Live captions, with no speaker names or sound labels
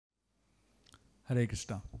Hare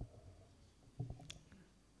Krishna.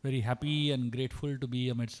 Very happy and grateful to be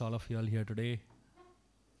amidst all of you all here today.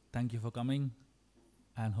 Thank you for coming.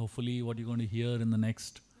 And hopefully, what you're going to hear in the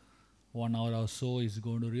next 1 hour or so is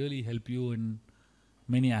going to really help you in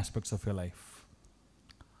many aspects of your life.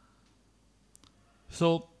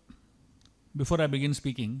 So, before I begin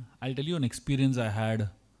speaking, I'll tell you an experience I had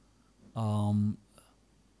a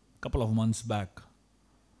couple of months back.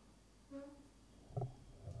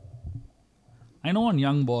 I know one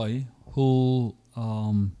young boy who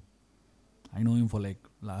I know him for like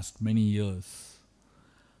last many years.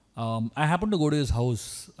 I happened to go to his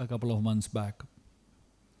house a couple of months back.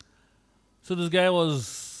 So this guy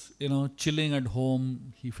was, chilling at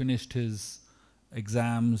home. He finished his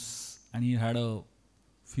exams and he had a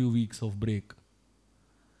few weeks of break.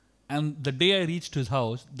 And the day I reached his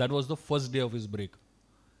house, that was the first day of his break.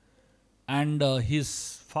 And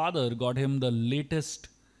his father got him the latest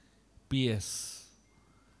PS.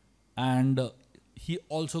 And he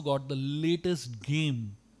also got the latest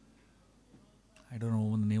game. I don't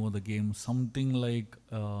know the name of the game. Something like,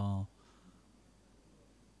 I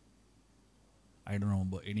don't know,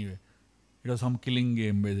 but anyway. It was some killing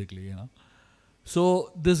game basically,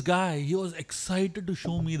 So this guy, he was excited to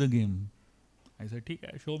show me the game. I said, "Okay,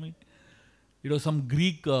 show me." It was some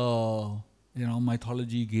Greek,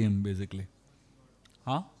 mythology game basically.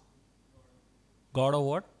 Huh? God of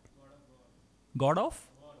what? God of?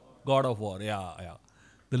 God of War, yeah.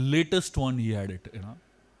 The latest one he had it,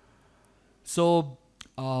 So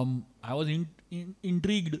I was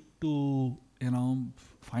intrigued to,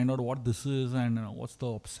 find out what this is and what's the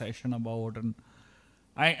obsession about. And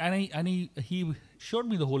he showed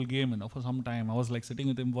me the whole game, for some time. I was like sitting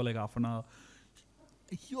with him for like half an hour.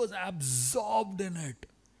 He was absorbed in it.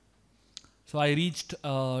 So I reached,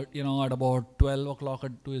 at about 12 o'clock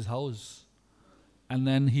to his house. And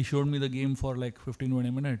then he showed me the game for like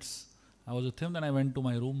 15-20 minutes. I was with him, then I went to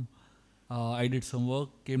my room. I did some work,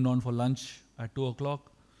 came down for lunch at 2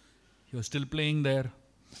 o'clock. He was still playing there.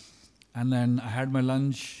 And then I had my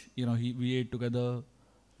lunch, we ate together.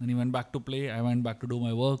 Then he went back to play. I went back to do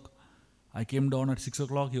my work. I came down at 6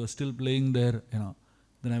 o'clock. He was still playing there,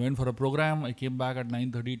 Then I went for a program. I came back at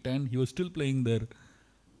 9:30, 10. He was still playing there.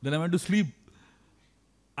 Then I went to sleep.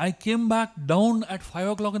 I came back down at 5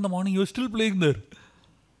 o'clock in the morning. He was still playing there.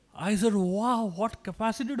 I said, wow, what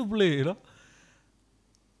capacity to play,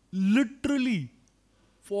 Literally,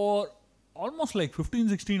 for almost like 15,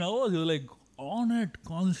 16 hours, he was like on it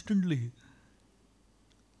constantly.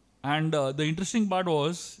 And the interesting part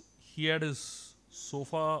was, he had his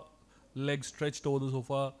sofa, legs stretched over the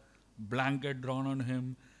sofa, blanket drawn on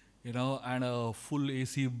him, and a full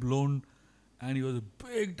AC blown. And he was a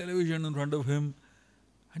big television in front of him.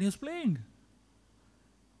 And he was playing.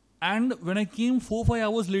 And when I came 4-5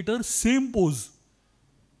 hours later, same pose.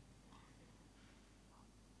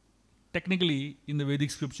 Technically, in the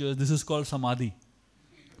Vedic scriptures, this is called samadhi.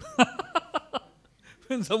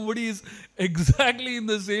 When somebody is exactly in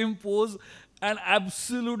the same pose and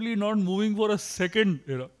absolutely not moving for a second,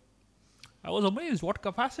 I was amazed what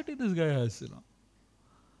capacity this guy has,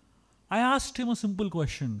 I asked him a simple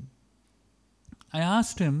question. I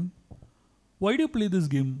asked him, why do you play this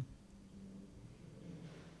game?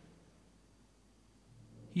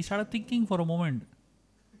 He started thinking for a moment.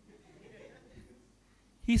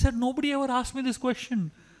 He said, nobody ever asked me this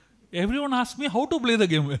question. Everyone asked me how to play the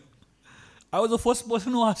game. I was the first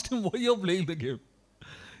person who asked him why you're playing the game.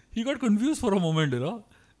 He got confused for a moment,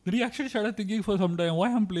 Then he actually started thinking for some time,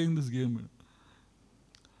 why I'm playing this game.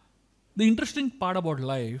 The interesting part about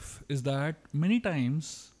life is that many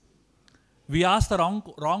times we ask the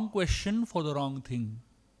wrong question for the wrong thing.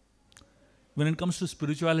 When it comes to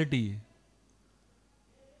spirituality,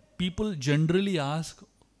 people generally ask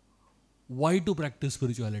why to practice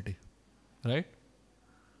spirituality, right?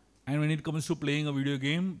 And when it comes to playing a video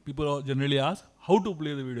game, people generally ask how to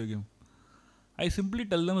play the video game. I simply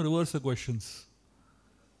tell them reverse the questions.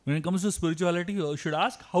 When it comes to spirituality, you should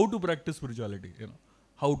ask how to practice spirituality,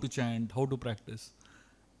 how to chant, how to practice.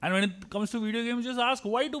 And when it comes to video games, just ask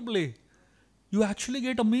why to play. You actually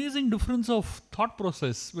get amazing difference of thought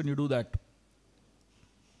process when you do that.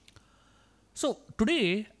 So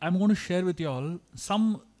today, I'm going to share with you all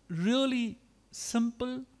some really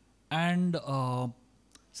simple and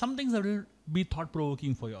some things that will be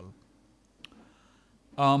thought-provoking for you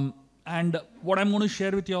all. And what I'm going to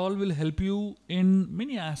share with you all will help you in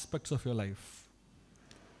many aspects of your life.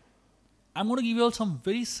 I'm going to give you all some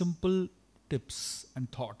very simple tips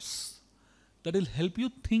and thoughts that will help you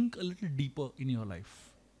think a little deeper in your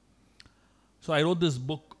life. So I wrote this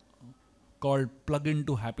book called Plug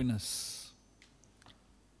Into Happiness.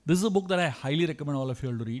 This is a book that I highly recommend all of you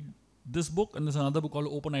all to read. This book, and there's another book called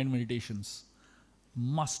Open Eyed Meditations.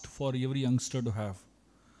 Must for every youngster to have.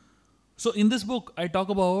 So in this book, I talk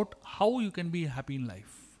about how you can be happy in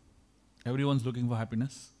life. Everyone's looking for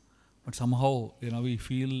happiness, but somehow, we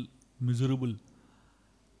feel miserable.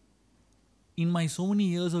 In my so many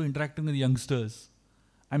years of interacting with youngsters,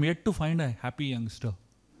 I'm yet to find a happy youngster.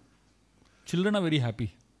 Children are very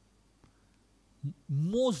happy.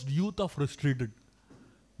 Most youth are frustrated.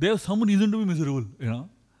 They have some reason to be miserable,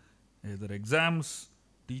 Either exams,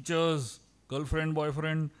 teachers, girlfriend,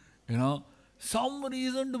 boyfriend, some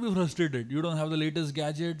reason to be frustrated. You don't have the latest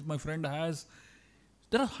gadget my friend has.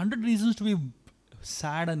 There are 100 reasons to be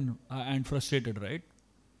sad and frustrated, right?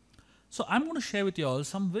 So I'm going to share with you all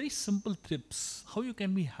some very simple tips how you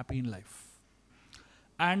can be happy in life.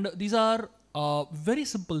 And these are very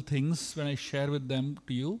simple things when I share with them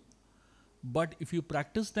to you. But if you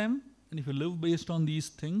practice them and if you live based on these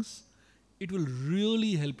things, it will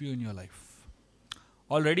really help you in your life.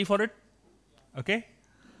 All ready for it? Okay.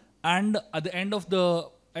 And at the end of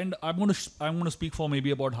I'm going to speak for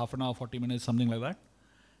maybe about half an hour, 40 minutes, something like that.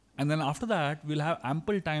 And then after that, we'll have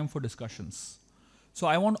ample time for discussions. So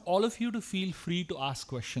I want all of you to feel free to ask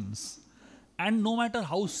questions. And no matter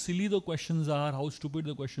how silly the questions are, how stupid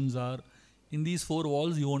the questions are, in these four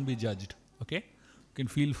walls, you won't be judged. Okay? You can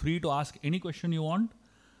feel free to ask any question you want.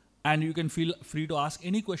 And you can feel free to ask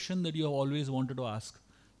any question that you have always wanted to ask.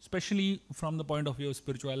 Especially from the point of view of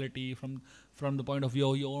spirituality, from the point of view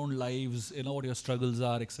of your own lives, what your struggles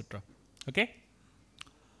are, etc. Okay?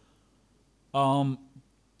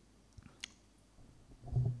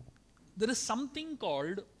 There is something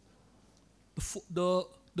called the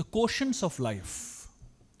quotients of life.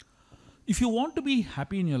 If you want to be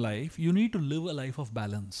happy in your life, you need to live a life of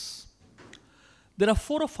balance. There are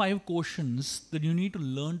 4 or 5 quotients that you need to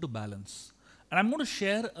learn to balance. And I'm going to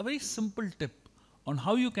share a very simple tip on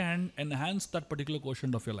how you can enhance that particular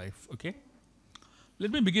quotient of your life. Okay?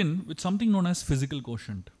 Let me begin with something known as physical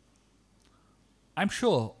quotient. I'm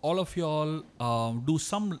sure all of you all do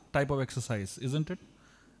some type of exercise, isn't it?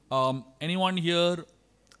 Anyone here?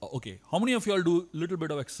 Okay. How many of you all do a little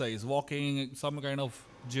bit of exercise? Walking, some kind of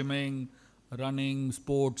gymming, running,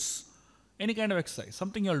 sports, any kind of exercise.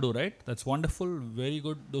 Something you all do, right? That's wonderful. Very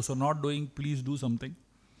good. Those who are not doing, please do something.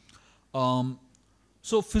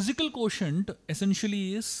 So physical quotient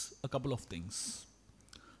essentially is a couple of things.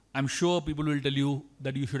 I'm sure people will tell you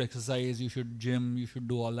that you should exercise, you should gym, you should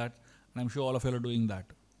do all that. And I'm sure all of you are doing that.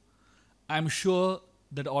 I'm sure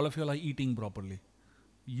that all of you are eating properly.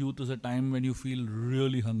 Youth is a time when you feel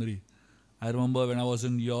really hungry. I remember when I was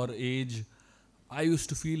in your age, I used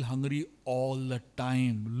to feel hungry all the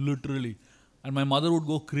time, literally. And my mother would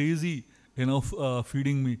go crazy,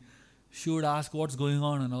 feeding me. She would ask what's going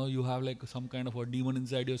on, you have like some kind of a demon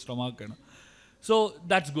inside your stomach, So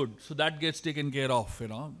that's good. So that gets taken care of,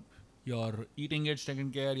 Your eating gets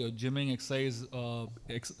taken care, your gymming, exercise,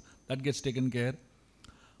 that gets taken care.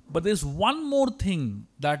 But there's one more thing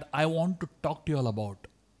that I want to talk to you all about,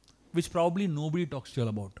 which probably nobody talks to you all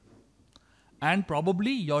about. And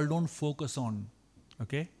probably y'all don't focus on,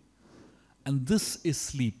 okay? And this is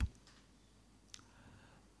sleep.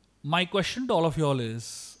 My question to all of you all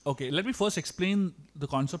is, okay, let me first explain the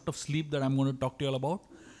concept of sleep that I'm going to talk to you all about.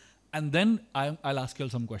 And then I'll ask you all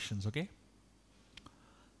some questions, okay?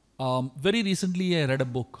 Very recently, I read a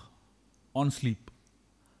book on sleep.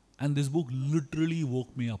 And this book literally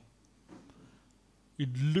woke me up. It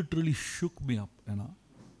literally shook me up,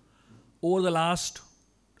 Over the last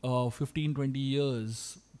 15, 20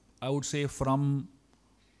 years, I would say from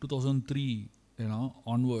 2003,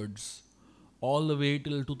 onwards, all the way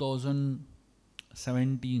till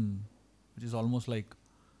 2017, which is almost like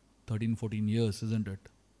 13, 14 years, isn't it?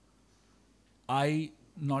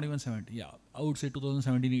 Not even 17, yeah, I would say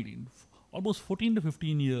 2017, 18, almost 14 to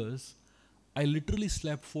 15 years, I literally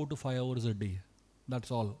slept 4 to 5 hours a day.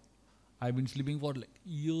 That's all. I've been sleeping for like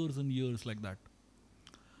years and years like that.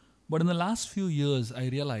 But in the last few years, I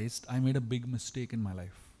realized I made a big mistake in my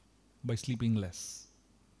life by sleeping less.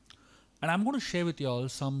 And I'm going to share with you all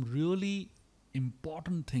some really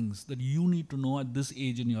important things that you need to know at this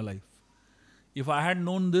age in your life. If I had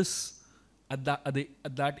known this at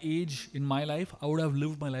that age in my life, I would have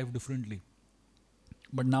lived my life differently.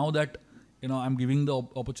 But now that I'm giving the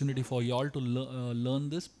opportunity for y'all to learn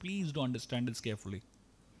this, please do understand this carefully.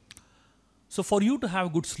 So for you to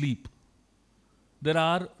have good sleep, there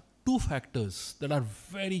are 2 factors that are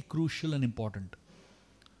very crucial and important.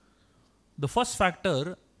 The first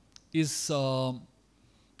factor is called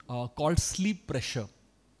sleep pressure.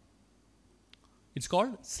 It's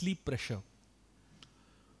called sleep pressure.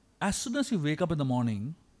 As soon as you wake up in the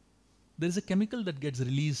morning, there is a chemical that gets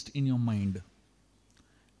released in your mind.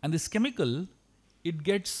 And this chemical,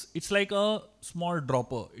 it's like a small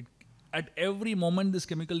dropper. At every moment, this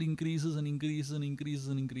chemical increases and increases and increases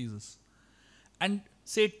and increases. And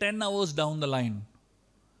say 10 hours down the line,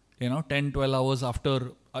 10, 12 hours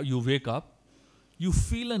after you wake up, you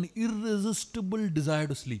feel an irresistible desire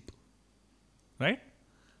to sleep. Right?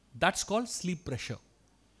 That's called sleep pressure.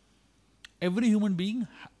 Every human being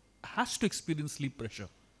has to experience sleep pressure.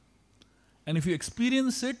 And if you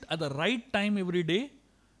experience it at the right time every day,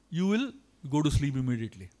 you will go to sleep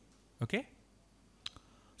immediately. Okay?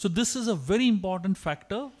 So this is a very important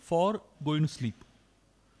factor for going to sleep.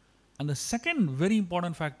 And the second very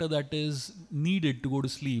important factor that is needed to go to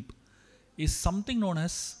sleep is something known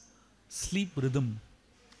as sleep rhythm.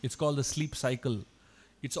 It's called the sleep cycle.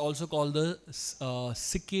 It's also called the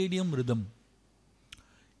circadian rhythm.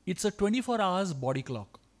 It's a 24 hours body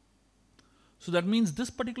clock. So that means this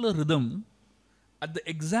particular rhythm, at the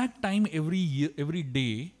exact time every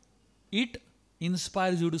day, it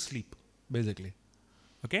inspires you to sleep, basically.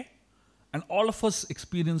 Okay? And all of us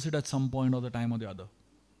experience it at some point or the time or the other.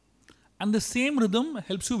 And the same rhythm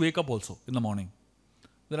helps you wake up also in the morning.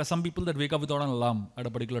 There are some people that wake up without an alarm at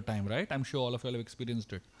a particular time, right? I'm sure all of you have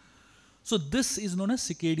experienced it. So this is known as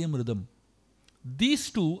circadian rhythm.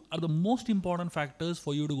 These two are the most important factors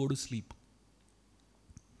for you to go to sleep.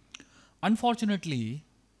 Unfortunately,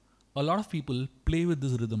 a lot of people play with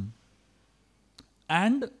this rhythm.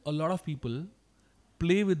 And a lot of people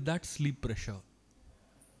play with that sleep pressure.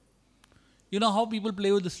 You know how people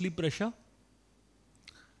play with the sleep pressure?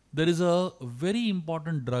 There is a very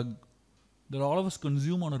important drug that all of us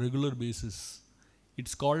consume on a regular basis.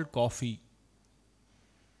 It's called coffee.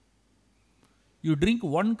 You drink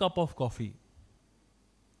 1 cup of coffee.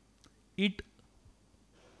 It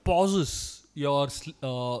pauses your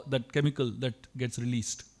that chemical that gets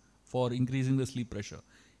released for increasing the sleep pressure.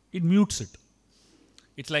 It mutes it.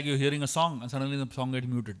 It's like you're hearing a song and suddenly the song gets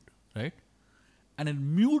muted, right? And it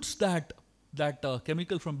mutes that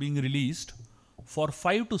chemical from being released for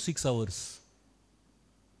 5 to 6 hours.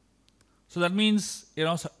 So that means,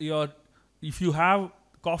 if you have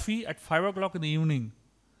coffee at 5 o'clock in the evening,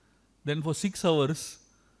 then for 6 hours,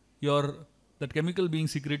 that chemical being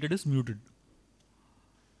secreted is muted.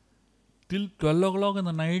 Till 12 o'clock in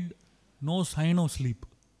the night, no sign of sleep.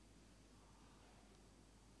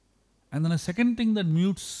 And then a second thing that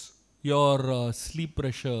mutes your sleep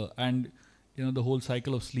pressure and the whole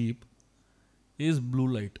cycle of sleep is blue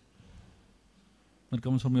light that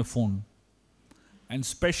comes from your phone. And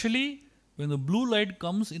especially when the blue light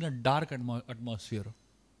comes in a dark atmosphere,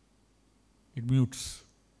 it mutes.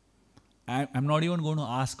 I'm not even going to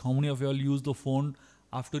ask how many of you all use the phone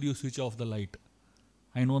after you switch off the light.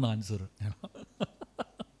 I know the answer.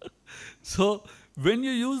 So when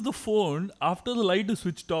you use the phone after the light is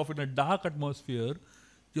switched off in a dark atmosphere,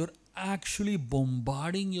 you're actually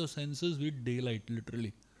bombarding your senses with daylight,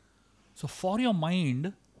 literally. So for your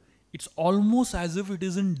mind, it's almost as if it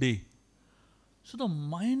isn't day. So the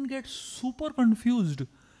mind gets super confused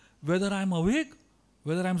whether I'm awake,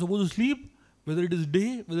 whether I'm supposed to sleep, whether it is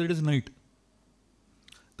day, whether it is night.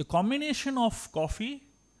 The combination of coffee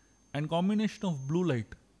and combination of blue light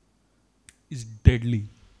is deadly.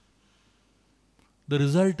 The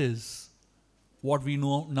result is what we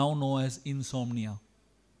now know as insomnia.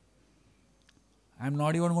 I'm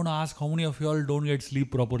not even going to ask how many of you all don't get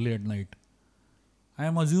sleep properly at night. I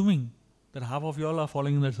am assuming that half of you all are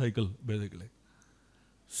following in that cycle, basically.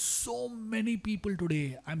 So many people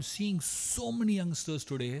today, I'm seeing so many youngsters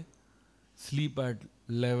today sleep at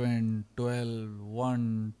 11, 12,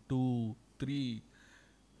 1, 2, 3.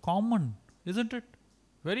 Common, isn't it?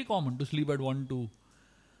 Very common to sleep at 1, 2.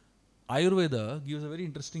 Ayurveda gives a very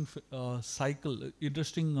interesting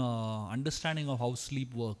interesting understanding of how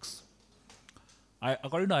sleep works.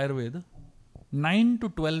 According to Ayurveda, 9 to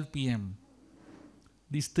 12 p.m.,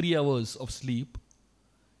 these 3 hours of sleep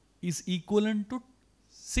is equivalent to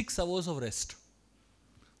 6 hours of rest.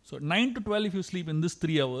 So 9 to 12, if you sleep in this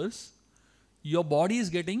 3 hours, your body is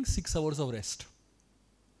getting 6 hours of rest.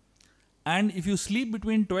 And if you sleep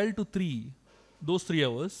between 12 to 3, those 3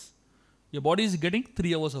 hours, your body is getting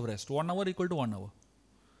 3 hours of rest. 1 hour equal to 1 hour.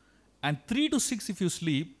 And 3 to 6, if you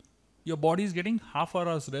sleep, your body is getting half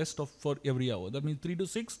hour's rest for every hour. That means 3 to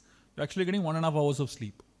 6, you're actually getting 1.5 hours of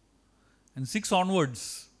sleep. And 6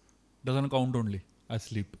 onwards doesn't count only as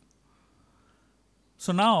sleep.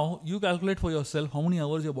 So now you calculate for yourself how many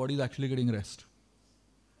hours your body is actually getting rest.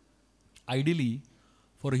 Ideally,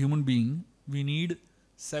 for a human being, we need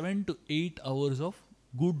 7 to 8 hours of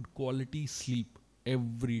good quality sleep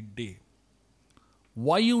every day.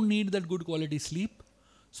 Why you need that good quality sleep?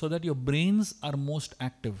 so that your brains are most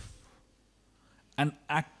active. An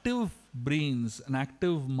active brains, an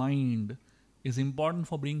active mind is important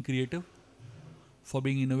for being creative, for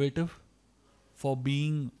being innovative, for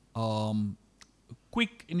being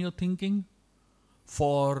quick in your thinking,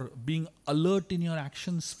 for being alert in your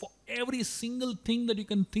actions, for every single thing that you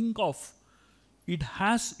can think of. It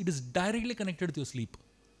is directly connected with your sleep.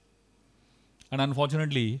 And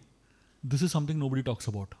unfortunately, this is something nobody talks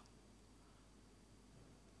about.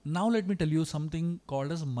 Now let me tell you something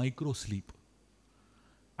called as micro sleep.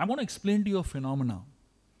 I'm going to explain to you a phenomena,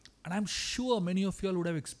 and I'm sure many of you all would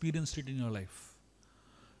have experienced it in your life.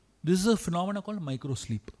 This is a phenomena called micro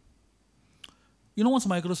sleep. You know what's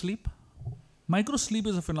micro sleep? Micro sleep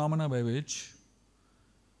is a phenomena by which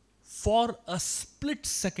for a split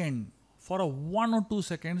second, for a 1 or 2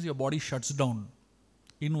 seconds, your body shuts down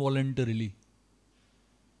involuntarily.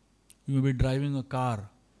 You may be driving a car,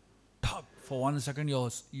 for 1 second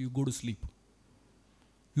you go to sleep.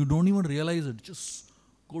 You don't even realize it, just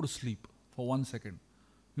go to sleep for 1 second.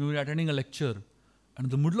 You may be attending a lecture, and in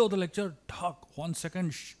the middle of the lecture, 1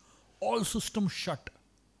 second, all systems shut.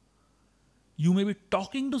 You may be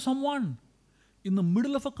talking to someone. In the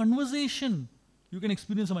middle of a conversation, you can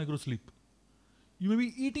experience a micro sleep. You may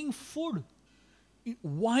be eating food.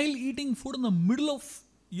 While eating food, in the middle of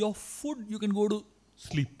your food, you can go to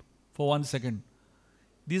sleep for 1 second.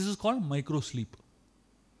 This is called micro sleep.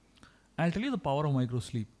 I'll tell you the power of micro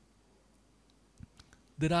sleep.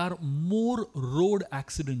 There are more road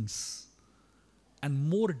accidents and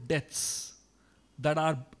more deaths that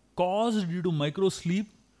are caused due to micro sleep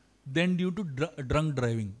than due to drunk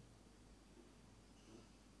driving.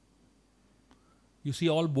 You see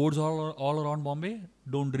all boards all around Bombay,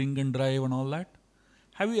 don't drink and drive and all that.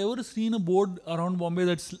 Have you ever seen a board around Bombay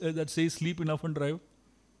that says sleep enough and drive?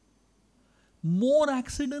 More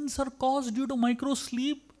accidents are caused due to micro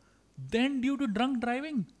sleep than due to drunk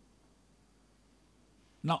driving.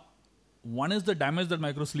 Now, one is the damage that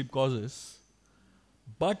micro sleep causes,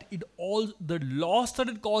 but the loss that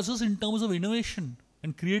it causes in terms of innovation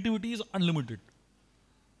and creativity is unlimited.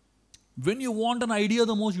 When you want an idea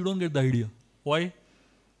the most, you don't get the idea. Why?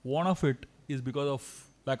 One of it is because of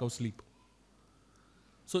lack of sleep.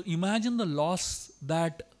 So imagine the loss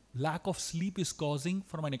that lack of sleep is causing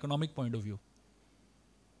from an economic point of view,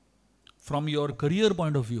 from your career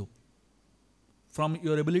point of view, from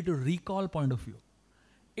your ability to recall point of view.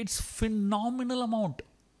 It's phenomenal amount.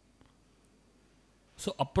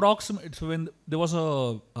 So when there was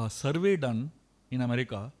a survey done in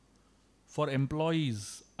America for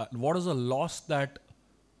employees, what is the loss that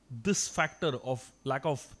this factor of lack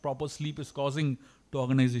of proper sleep is causing to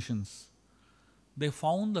organizations? They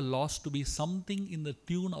found the loss to be something in the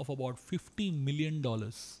tune of about $50 million.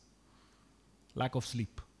 Lack of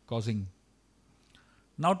sleep causing.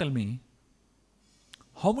 Now tell me,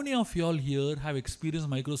 how many of y'all here have experienced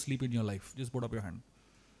micro sleep in your life? Just put up your hand.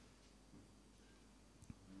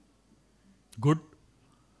 Good.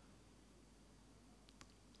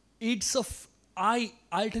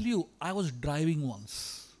 I'll tell you, I was driving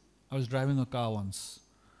once. I was driving a car once.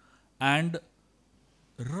 And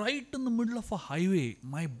right in the middle of a highway,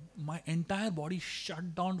 my entire body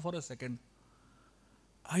shut down for a second.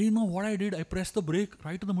 I know what I did. I pressed the brake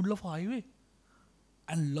right in the middle of a highway.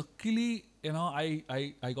 And luckily,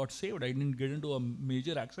 I got saved. I didn't get into a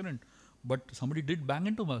major accident. But somebody did bang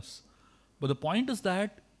into us. But the point is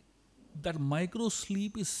that micro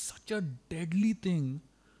sleep is such a deadly thing.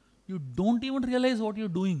 You don't even realize what you're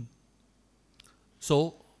doing.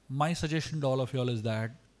 So, my suggestion to all of y'all is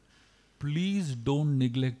that please don't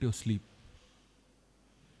neglect your sleep.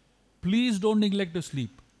 Please don't neglect your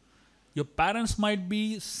sleep. Your parents might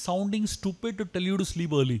be sounding stupid to tell you to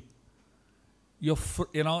sleep early. All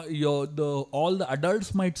the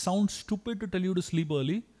adults might sound stupid to tell you to sleep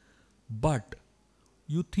early, but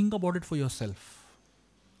you think about it for yourself.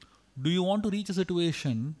 Do you want to reach a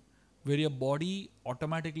situation where your body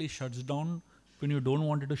automatically shuts down when you don't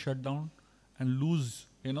want it to shut down and lose,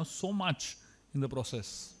 so much in the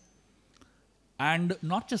process? And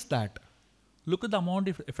not just that, look at the amount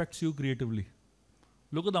it affects you creatively.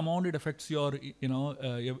 Look at the amount it affects your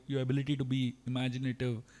ability to be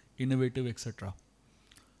imaginative, innovative, etc.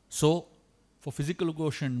 So, for physical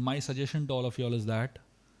quotient, my suggestion to all of y'all is that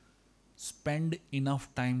spend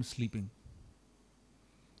enough time sleeping.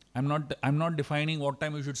 I'm not defining what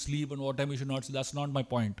time you should sleep and what time you should not sleep. That's not my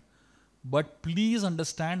point. But please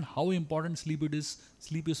understand how important sleep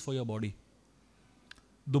is for your body.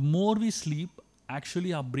 The more we sleep,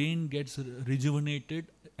 actually our brain gets rejuvenated,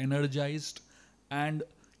 energized, and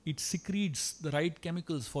it secretes the right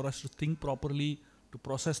chemicals for us to think properly, to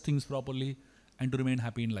process things properly, and to remain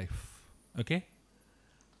happy in life. Okay?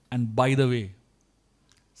 And by the way,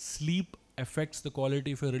 sleep affects the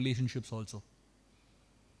quality of your relationships also.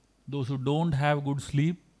 Those who don't have good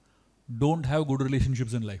sleep don't have good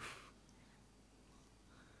relationships in life.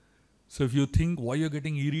 So if you think why you're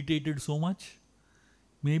getting irritated so much,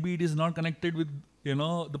 maybe it is not connected with,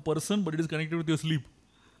 the person, but it is connected with your sleep.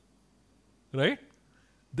 Right?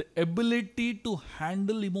 The ability to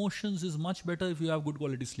handle emotions is much better if you have good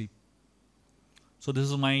quality sleep. So this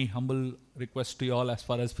is my humble request to you all as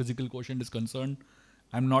far as physical quotient is concerned.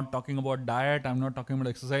 I'm not talking about diet. I'm not talking about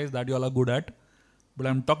exercise that you all are good at. But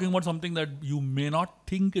I'm talking about something that you may not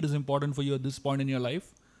think it is important for you at this point in your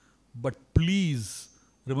life. But please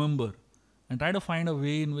remember and try to find a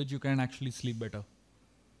way in which you can actually sleep better.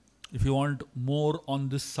 If you want more on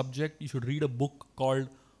this subject, you should read a book called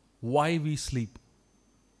Why We Sleep.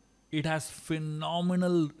 It has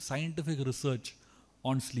phenomenal scientific research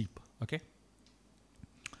on sleep. Okay.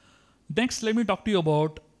 Next, let me talk to you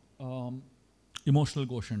about emotional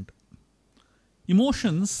quotient.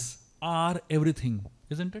 Emotions are everything,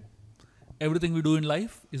 isn't it? Everything we do in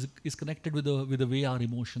life is connected with the way our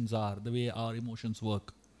emotions are, the way our emotions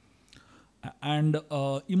work. And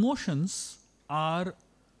emotions are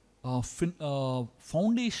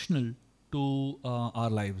foundational to our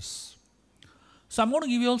lives. So I'm going to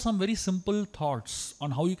give you all some very simple thoughts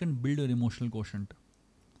on how you can build an emotional quotient.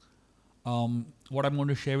 What I'm going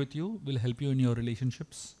to share with you will help you in your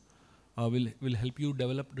relationships, will help you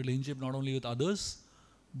develop a relationship not only with others,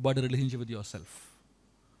 but a relationship with yourself.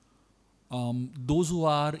 Those who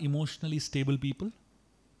are emotionally stable people,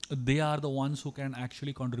 they are the ones who can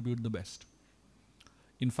actually contribute the best.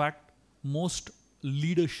 In fact, most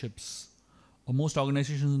leaderships or most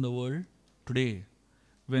organizations in the world today,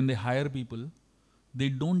 when they hire people, they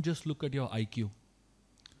don't just look at your IQ.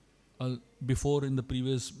 Before, in the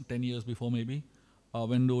previous 10 years before maybe,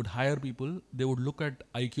 when they would hire people, they would look at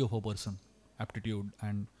IQ of a person, aptitude.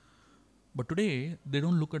 But today, they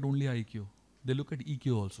don't look at only IQ. They look at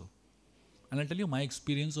EQ also. And I'll tell you my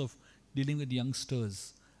experience of dealing with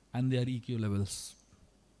youngsters and their EQ levels.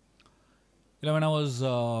 When I was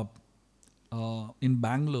in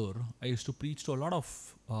Bangalore, I used to preach to a lot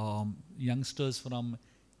of youngsters from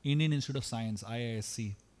Indian Institute of Science,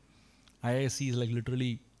 IISc. IISc is like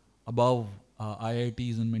literally above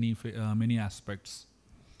IITs in many aspects.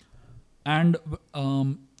 And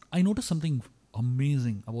I noticed something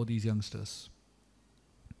amazing about these youngsters.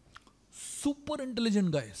 Super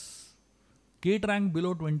intelligent guys. Gate rank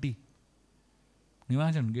below 20.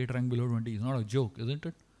 Imagine gate rank below 20 is not a joke, isn't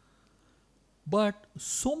it? But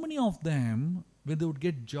so many of them, when they would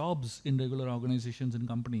get jobs in regular organizations and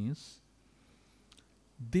companies,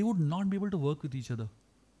 they would not be able to work with each other.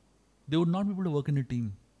 They would not be able to work in a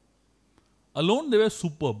team. Alone, they were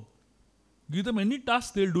superb. Give them any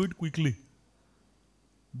task, they'll do it quickly.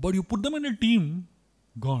 But you put them in a team,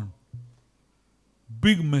 gone.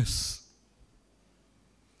 Big mess.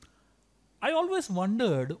 I always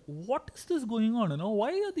wondered, what is this going on? Why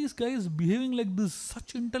are these guys behaving like this?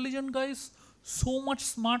 Such intelligent guys, so much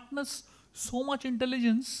smartness, so much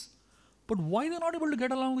intelligence, but why they're not able to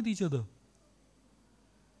get along with each other?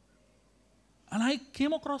 And I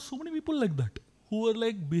came across so many people like that, who were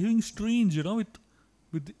like behaving strange,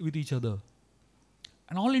 with each other.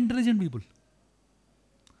 And all intelligent people.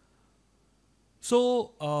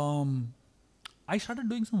 So, I started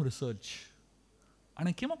doing some research. And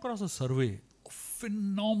I came across a survey, a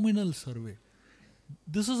phenomenal survey.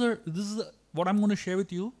 This is what I'm going to share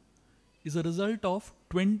with you is a result of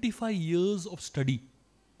 25 years of study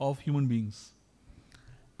of human beings.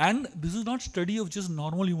 And this is not study of just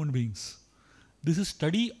normal human beings. This is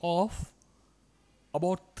study of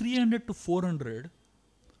about 300 to 400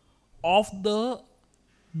 of the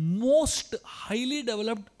most highly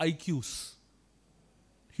developed IQs.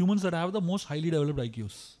 Humans that have the most highly developed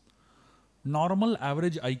IQs. Normal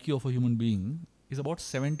average IQ of a human being is about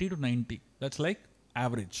 70 to 90. That's like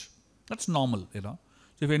average. That's normal, So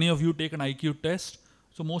if any of you take an IQ test,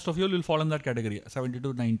 so most of you will fall in that category, 70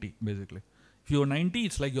 to 90 basically. If you're 90,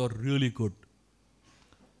 it's like you're really good.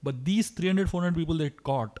 But these 300, 400 people they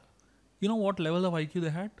caught, you know what level of IQ they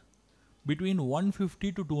had? Between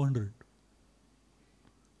 150 to 200.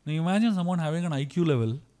 Now imagine someone having an IQ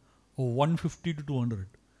level of 150 to 200.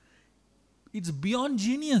 It's beyond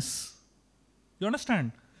genius. You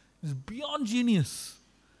understand? It's beyond genius.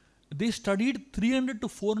 They studied 300 to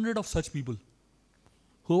 400 of such people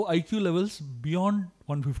who have IQ levels beyond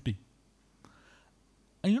 150.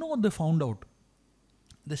 And you know what they found out?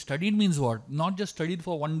 They studied means what? Not just studied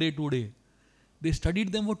for 1 day, 2 days. They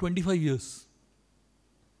studied them for 25 years.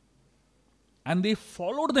 And they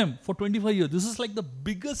followed them for 25 years. This is like the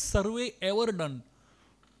biggest survey ever done.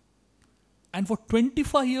 And for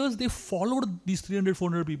 25 years, they followed these 300,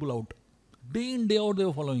 400 people out. Day in, day out, they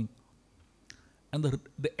were following. And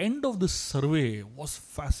the end of this survey was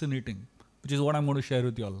fascinating, which is what I'm going to share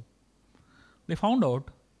with you all. They found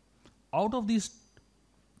out of these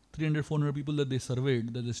 300, 400 people that they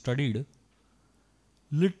surveyed, that they studied,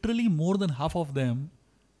 literally more than half of them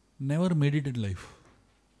never made it in life.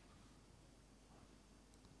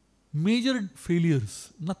 Major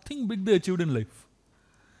failures, nothing big they achieved in life.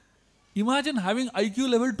 Imagine having IQ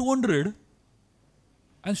level 200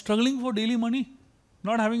 and struggling for daily money,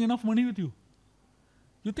 not having enough money with you.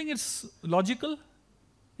 You think it's logical?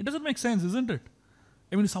 It doesn't make sense, isn't it?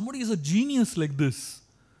 I mean, somebody is a genius like this.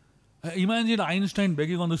 Imagine Einstein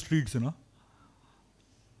begging on the streets,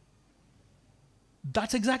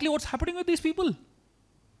 That's exactly what's happening with these people.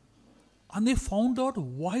 And they found out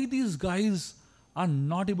why these guys are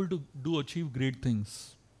not able to achieve great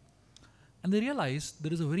things. And they realized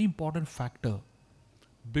there is a very important factor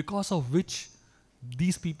because of which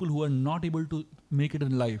these people who are not able to make it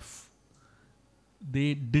in life,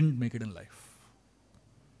 they didn't make it in life.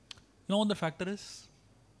 You know what the factor is?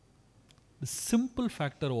 The simple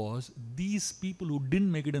factor was these people who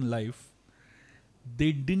didn't make it in life,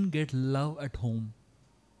 they didn't get love at home.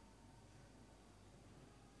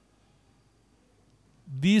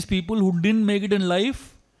 These people who didn't make it in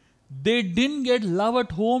life, they didn't get love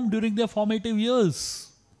at home during their formative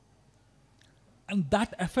years. And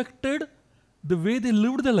that affected the way they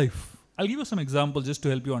lived their life. I'll give you some examples just to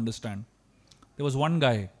help you understand. There was one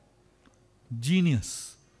guy,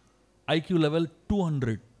 genius, IQ level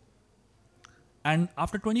 200. And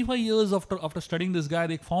after 25 years after studying this guy,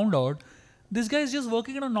 they found out this guy is just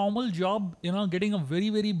working in a normal job, getting a very,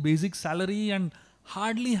 very basic salary and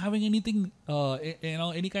hardly having anything,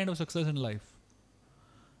 any kind of success in life.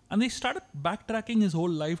 And they started backtracking his whole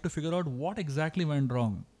life to figure out what exactly went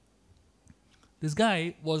wrong. This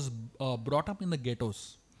guy was brought up in the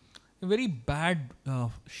ghettos, a very bad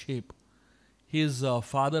shape. His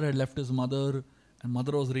father had left his mother, and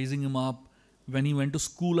mother was raising him up. When he went to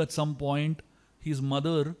school at some point, his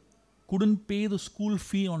mother couldn't pay the school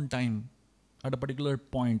fee on time at a particular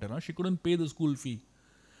point. She couldn't pay the school fee.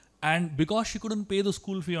 And because she couldn't pay the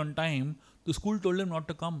school fee on time, the school told him not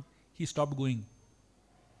to come. He stopped going.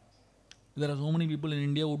 There are so many people in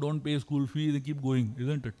India who don't pay school fee, they keep going,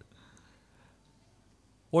 isn't it?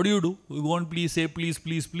 What do? You go and say please,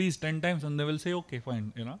 please, please 10 times and they will say, okay,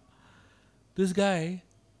 fine, This guy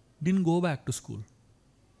didn't go back to school.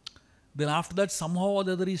 Then after that, somehow or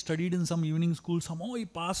the other, he studied in some evening school. Somehow he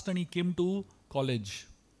passed and he came to college.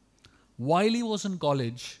 While he was in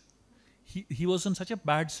college, he was in such a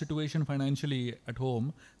bad situation financially at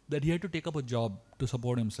home that he had to take up a job to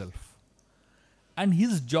support himself. And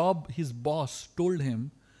his boss told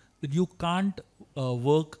him that you can't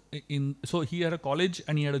work in... So he had a college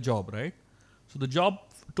and he had a job, right? So the job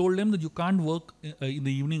told him that you can't work in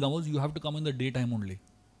the evening hours, you have to come in the daytime only.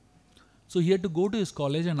 So he had to go to his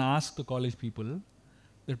college and ask the college people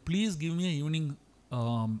that please give me an evening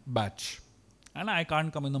batch and I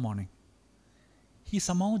can't come in the morning. He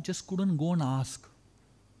somehow just couldn't go and ask,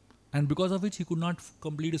 and because of which he could not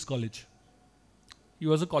complete his college. He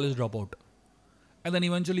was a college dropout. And then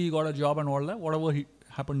eventually he got a job and all that, whatever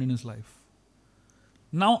happened in his life.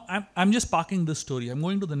 Now I'm just parking this story. I'm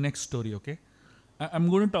going to the next story, okay? I'm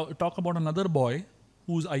going to talk about another boy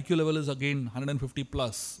whose IQ level is again 150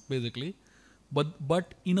 plus, basically, but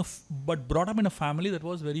brought up in a family that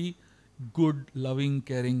was very good, loving,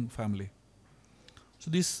 caring family. So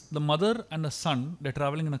the mother and the son, they're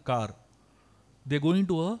traveling in a car. They're going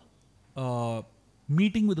to a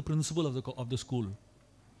meeting with the principal of the school.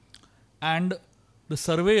 And the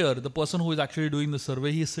surveyor, the person who is actually doing the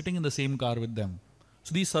survey, he is sitting in the same car with them.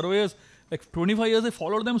 So these surveyors, like 25 years, they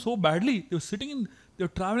followed them so badly. They were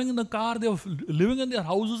traveling in the car, they were living in their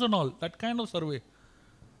houses and all, that kind of survey.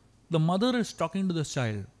 The mother is talking to this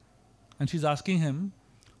child and she's asking him,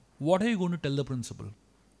 what are you going to tell the principal?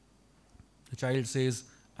 The child says,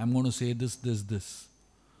 I'm going to say this, this, this.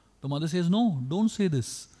 The mother says, no, don't say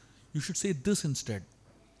this. You should say this instead.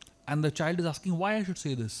 And the child is asking why I should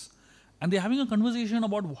say this. And they're having a conversation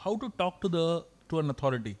about how to talk to an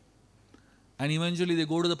authority. And eventually they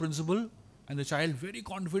go to the principal and the child very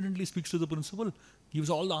confidently speaks to the principal, gives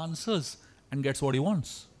all the answers and gets what he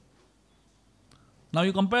wants. Now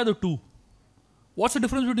you compare the two. What's the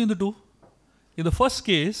difference between the two? In the first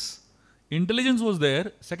case, intelligence was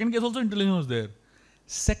there. Second case also intelligence was there.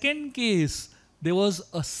 Second case, there was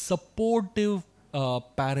a supportive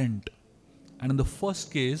parent. And in the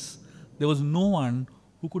first case, there was no one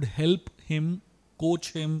who could help him,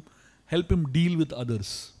 coach him, help him deal with others.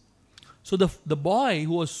 So the boy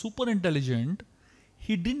who was super intelligent,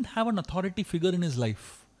 he didn't have an authority figure in his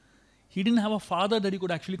life. He didn't have a father that he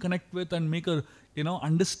could actually connect with and make a,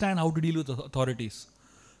 understand how to deal with authorities.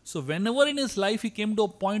 So whenever in his life he came to a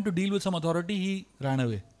point to deal with some authority, he ran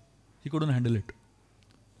away. He couldn't handle it.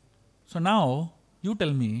 So now, you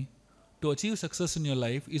tell me, to achieve success in your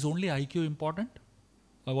life, is only IQ important?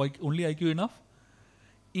 Or only IQ enough?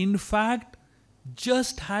 In fact,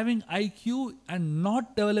 just having IQ and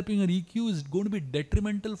not developing an EQ is going to be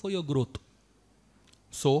detrimental for your growth.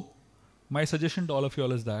 So, my suggestion to all of you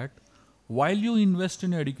all is that while you invest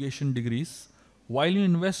in your education degrees, while you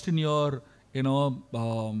invest in your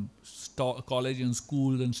college and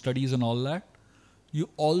schools and studies and all that, you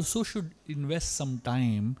also should invest some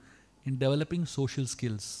time in developing social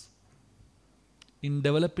skills, in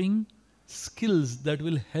developing skills that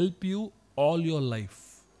will help you all your life.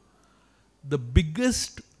 The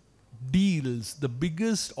biggest deals, the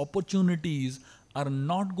biggest opportunities are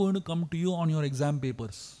not going to come to you on your exam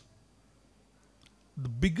papers. The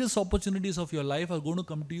biggest opportunities of your life are going to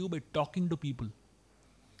come to you by talking to people.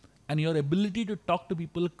 And your ability to talk to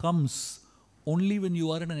people comes only when you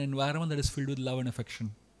are in an environment that is filled with love and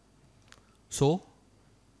affection. So,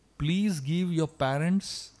 please give your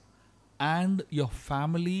parents and your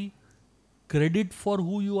family credit for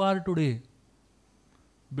who you are today.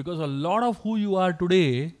 Because a lot of who you are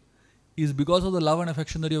today is because of the love and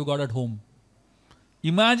affection that you've got at home.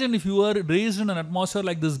 Imagine if you were raised in an atmosphere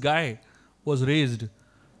like this guy was raised.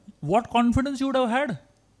 What confidence you would have had?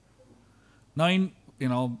 Now in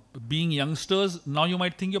being youngsters, now you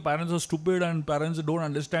might think your parents are stupid and parents don't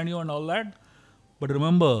understand you and all that. But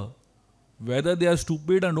remember, whether they are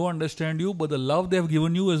stupid and don't understand you, but the love they have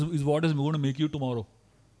given you is what is going to make you tomorrow.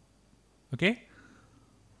 Okay?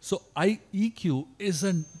 So EQ is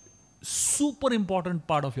a super important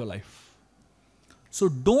part of your life. So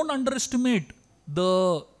don't underestimate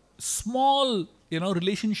the small,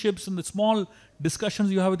 relationships and the small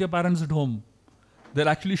discussions you have with your parents at home. They're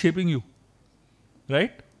actually shaping you.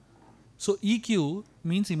 Right? So EQ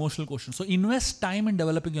means emotional quotient. So invest time in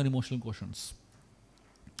developing your emotional quotients.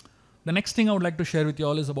 The next thing I would like to share with you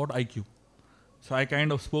all is about IQ. So I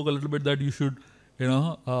kind of spoke a little bit that you should,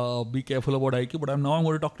 be careful about IQ. But now I'm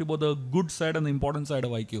going to talk to you about the good side and the important side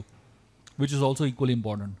of IQ, which is also equally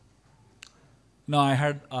important. Now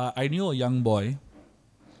I knew a young boy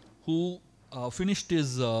who finished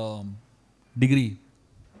his degree.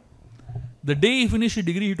 The day he finished his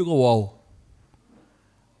degree, he took a vow.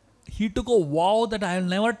 He took a vow that I'll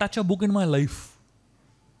never touch a book in my life.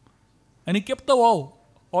 And he kept the vow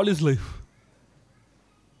all his life.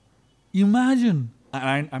 Imagine,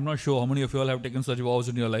 and I'm not sure how many of you all have taken such vows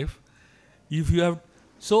in your life. If you have,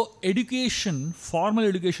 so education, formal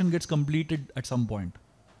education gets completed at some point.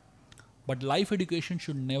 But life education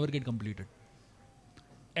should never get completed.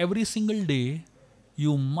 Every single day,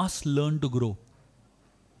 you must learn to grow.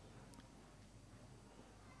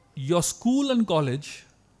 Your school and college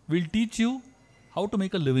will teach you how to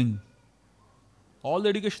make a living. All the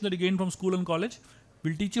education that you gain from school and college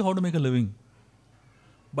will teach you how to make a living.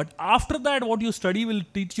 But after that, what you study will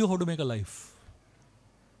teach you how to make a life.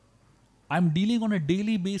 I'm dealing on a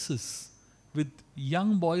daily basis with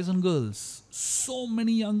young boys and girls, so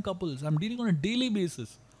many young couples. I'm dealing on a daily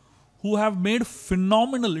basis who have made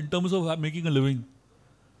phenomenal in terms of making a living,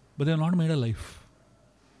 but they have not made a life.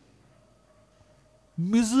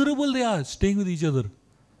 Miserable they are staying with each other,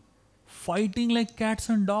 fighting like cats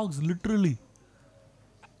and dogs, literally.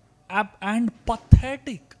 And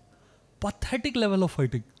pathetic level of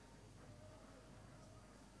fighting.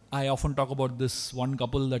 I often talk about this one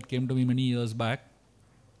couple that came to me many years back,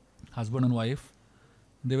 husband and wife.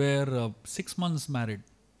 They were 6 months married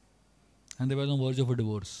and they were on the verge of a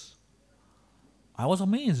divorce. I was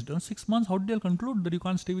amazed. In 6 months, how did they conclude that you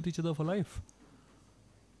can't stay with each other for life?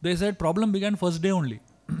 They said problem began first day only.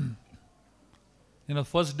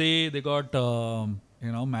 First day they got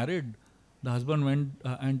married. The husband went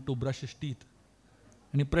and to brush his teeth,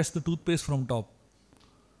 and he pressed the toothpaste from top.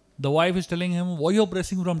 The wife is telling him, why you are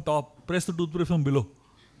pressing from top? Press the toothpaste from below.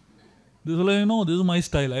 This is like, no, this is my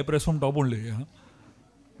style. I press from top only. Yeah?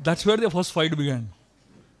 That's where their first fight began.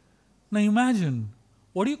 Now imagine,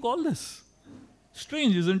 what do you call this?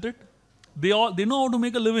 Strange, isn't it? They know how to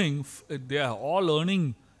make a living. They are all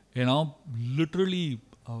earning, literally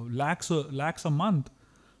lakhs a month,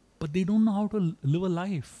 but they don't know how to live a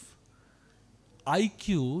life.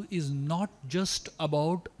 IQ is not just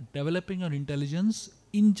about developing your intelligence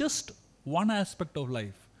in just one aspect of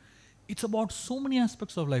life. It's about so many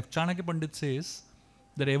aspects of life. Chanakya Pandit says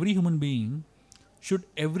that every human being should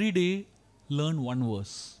every day learn one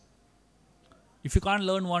verse. If you can't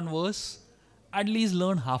learn one verse, at least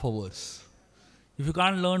learn half a verse. If you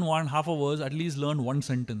can't learn half a verse, at least learn one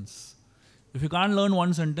sentence. If you can't learn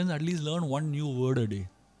one sentence, at least learn one new word a day.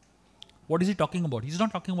 What is he talking about? He's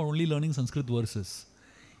not talking about only learning Sanskrit verses.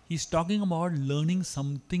 He's talking about learning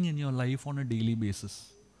something in your life on a daily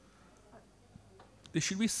basis. There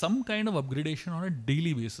should be some kind of upgradation on a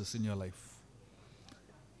daily basis in your life.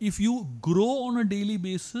 If you grow on a daily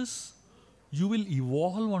basis, you will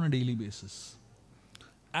evolve on a daily basis.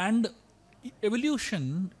 And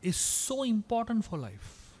evolution is so important for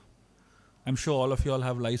life. I'm sure all of you all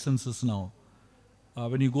have licenses now.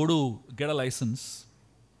 When you go to get a license,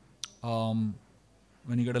 when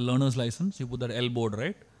you get a learner's license, you put that L board,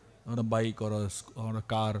 right? On a bike or a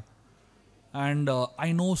car. And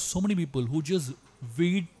I know so many people who just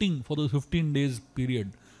waiting for the 15 days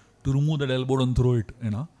period to remove that L board and throw it,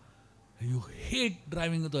 you know. You hate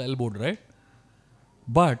driving with the L board, right?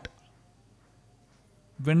 But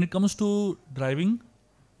when it comes to driving,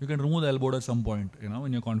 you can remove the L board at some point, you know,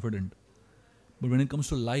 when you're confident. But when it comes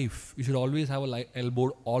to life, you should always have a L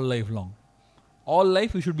board all life long. All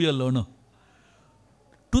life, you should be a learner.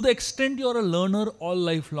 To the extent you're a learner all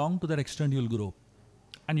life long, to that extent you'll grow.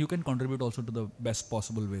 And you can contribute also to the best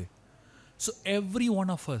possible way. So every one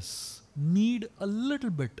of us need a little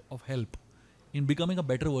bit of help in becoming a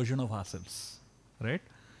better version of ourselves, right?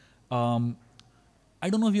 I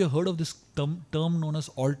don't know if you have heard of this term known as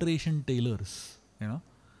alteration tailors. You know,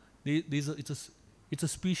 it's a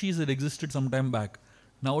species that existed some time back.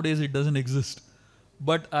 Nowadays it doesn't exist.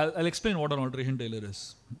 But I'll explain what an alteration tailor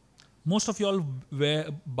is. Most of you all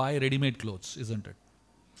buy ready-made clothes, isn't it?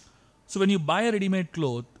 So when you buy a ready-made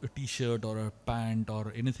cloth, a t-shirt or a pant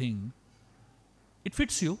or anything, it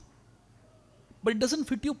fits you, but it doesn't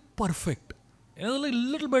fit you perfect. You know, like a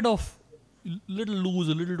little bit of, little loose,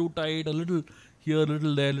 a little too tight, a little here, a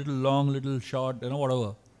little there, a little long, a little short, you know,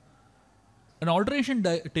 whatever. An alteration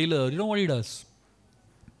tailor, you know what he does?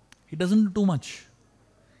 He doesn't do too much.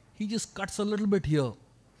 He just cuts a little bit here.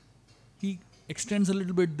 He extends a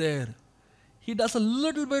little bit there. He does a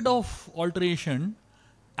little bit of alteration,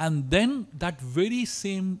 and then that very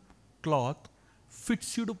same cloth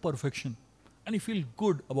fits you to perfection. And you feel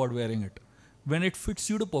good about wearing it when it fits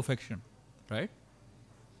you to perfection, right?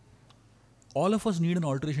 All of us need an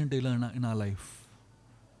alteration tailor in our life.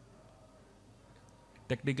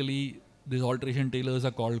 Technically, these alteration tailors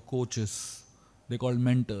are called coaches. They're called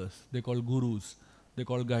mentors. They're called gurus. They're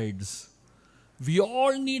called guides. We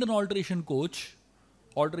all need an alteration coach,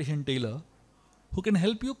 alteration tailor, who can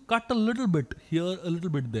help you cut a little bit here, a little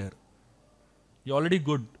bit there. You're already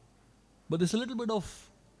good, but there's a little bit of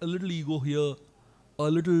a little ego here, a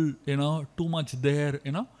little, you know, too much there,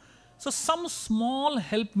 you know. So some small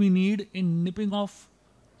help we need in nipping off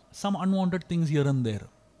some unwanted things here and there.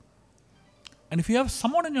 And if you have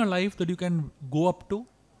someone in your life that you can go up to,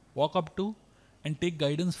 walk up to, and take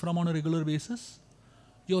guidance from on a regular basis,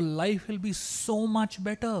 your life will be so much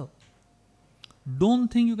better. Don't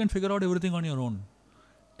think you can figure out everything on your own.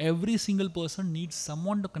 Every single person needs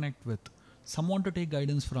someone to connect with, someone to take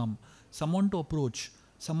guidance from, someone to approach,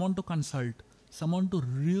 someone to consult, someone to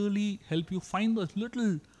really help you find those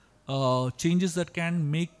little changes that can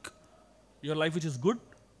make your life, which is good,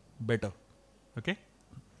 better. Okay?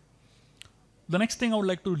 The next thing I would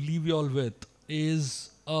like to leave you all with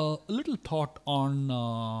is a little thought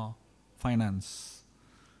on finance.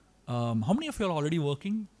 How many of you are already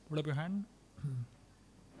working? Put up your hand.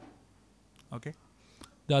 Okay.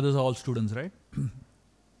 The others are all students, right?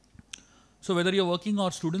 So whether you're working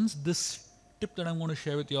or students, this tip that I'm going to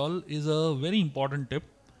share with you all is a very important tip,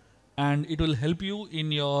 and it will help you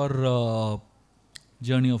in your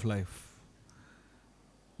journey of life.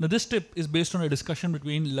 Now this tip is based on a discussion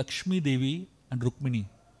between Lakshmi Devi and Rukmini.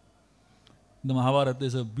 In the Mahabharata,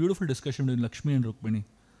 there's a beautiful discussion between Lakshmi and Rukmini.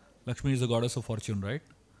 Lakshmi is the goddess of fortune, right?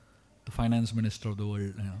 The finance minister of the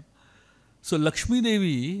world. You know. So Lakshmi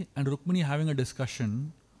Devi and Rukmini having a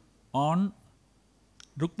discussion on,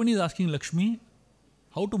 Rukmini is asking Lakshmi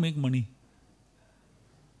how to make money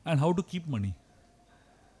and how to keep money.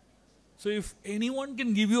 So if anyone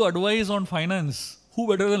can give you advice on finance, who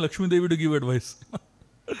better than Lakshmi Devi to give advice?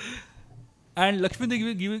 And Lakshmi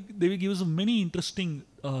Devi gives many interesting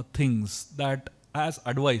things that as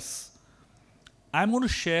advice. I'm going to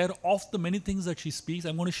share, of the many things that she speaks,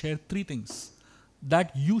 I'm going to share 3 things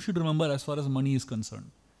that you should remember as far as money is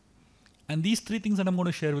concerned. And these 3 things that I'm going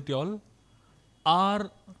to share with you all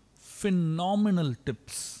are phenomenal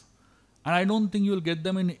tips. And I don't think you'll get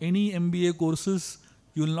them in any MBA courses.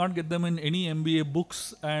 You will not get them in any MBA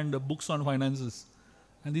books and books on finances.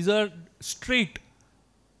 And these are straight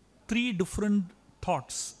 3 different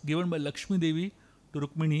thoughts given by Lakshmi Devi to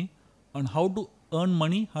Rukmini on how to earn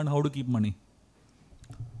money and how to keep money.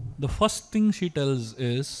 The first thing she tells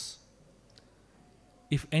is,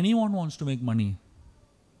 if anyone wants to make money,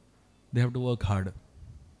 they have to work hard.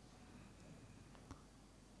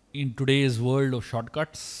 In today's world of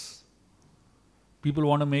shortcuts, people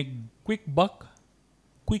want to make quick buck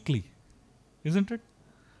quickly, isn't it?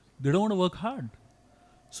 They don't want to work hard.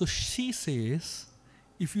 So she says,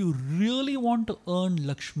 if you really want to earn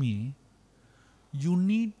Lakshmi, you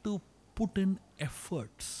need to put in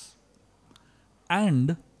efforts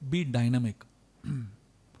and be dynamic.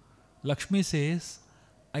 Lakshmi says,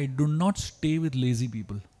 I do not stay with lazy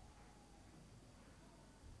people.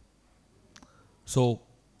 So,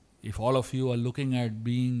 if all of you are looking at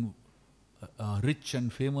being rich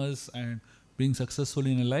and famous and being successful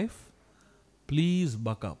in your life, please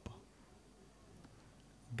buck up.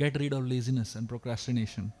 Get rid of laziness and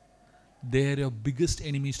procrastination. They are your biggest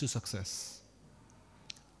enemies to success.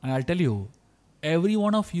 And I'll tell you, every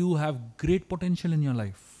one of you have great potential in your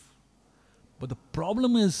life. But the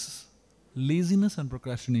problem is laziness and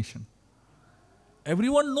procrastination.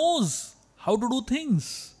 Everyone knows how to do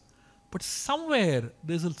things. But somewhere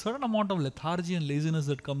there's a certain amount of lethargy and laziness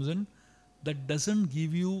that comes in that doesn't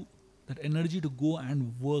give you that energy to go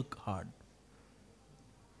and work hard.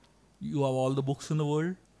 You have all the books in the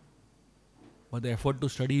world, but the effort to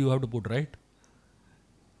study you have to put, right?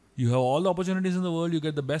 You have all the opportunities in the world, you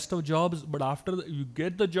get the best of jobs, but after you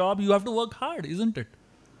get the job, you have to work hard, isn't it?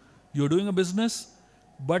 You're doing a business,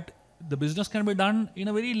 but the business can be done in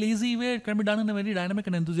a very lazy way, it can be done in a very dynamic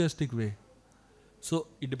and enthusiastic way. So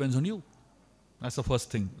it depends on you. That's the first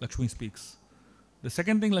thing Lakshmi speaks. The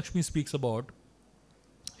second thing Lakshmi speaks about,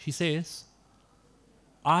 she says,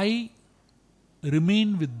 I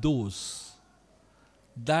remain with those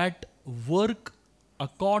that work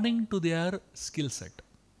according to their skill set.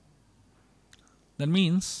 That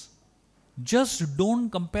means just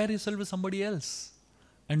don't compare yourself with somebody else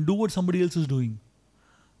and do what somebody else is doing.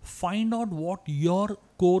 Find out what your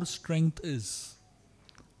core strength is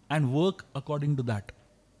and work according to that.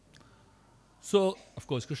 So, of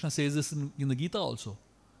course, Krishna says this in the Gita also.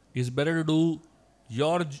 It's better to do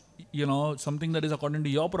your, something that is according to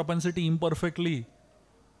your propensity imperfectly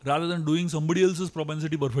rather than doing somebody else's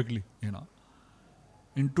propensity perfectly,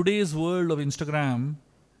 In today's world of Instagram,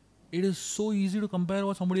 it is so easy to compare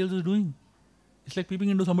what somebody else is doing. It's like peeping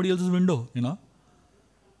into somebody else's window,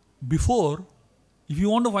 Before, if you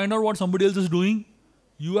want to find out what somebody else is doing,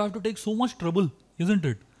 you have to take so much trouble, isn't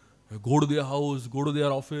it? Go to their house, go to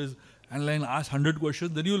their office, and then ask 100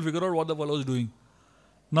 questions, then you will figure out what the fellow is doing.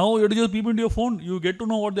 Now you have to just peep into your phone, you get to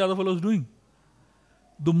know what the other fellow is doing.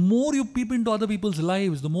 The more you peep into other people's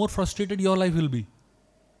lives, the more frustrated your life will be.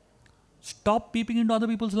 Stop peeping into other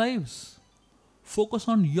people's lives. Focus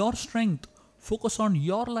on your strength. Focus on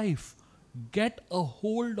your life. Get a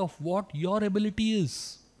hold of what your ability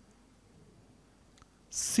is.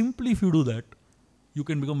 Simply if you do that, you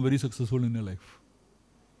can become very successful in your life.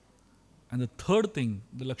 And the third thing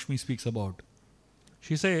the Lakshmi speaks about,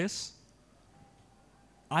 she says,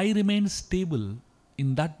 I remain stable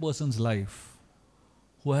in that person's life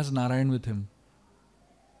who has Narayan with him.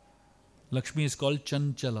 Lakshmi is called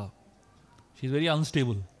Chanchala. She is very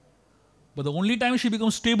unstable. But the only time she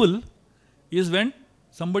becomes stable is when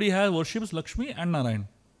somebody worships Lakshmi and Narayan.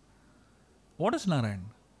 What is Narayan?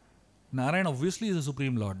 Narayan obviously is the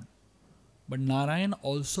Supreme Lord. But Narayan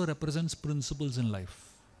also represents principles in life.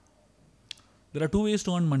 There are 2 ways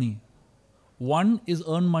to earn money. One is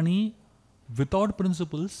earn money without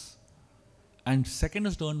principles, and second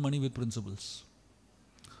is to earn money with principles.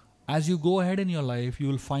 As you go ahead in your life, you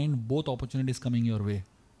will find both opportunities coming your way.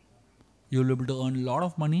 You will be able to earn a lot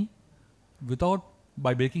of money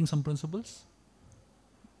by breaking some principles,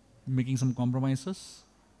 making some compromises,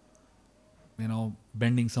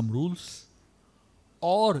 bending some rules,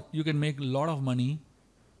 or you can make a lot of money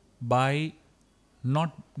by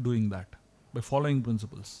not doing that, by following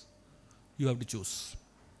principles. You have to choose.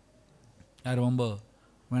 I remember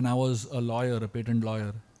when I was a lawyer, a patent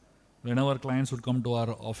lawyer, whenever clients would come to our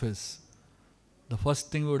office, the first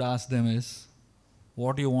thing we would ask them is,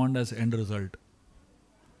 what do you want as end result?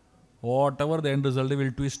 Whatever the end result, they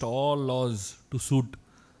will twist all laws to suit,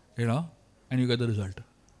 and you get the result.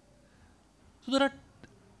 So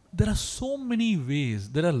there are so many ways.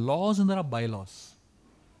 There are laws and there are bylaws.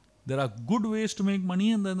 There are good ways to make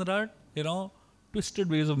money, and then there are, twisted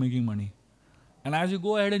ways of making money. And as you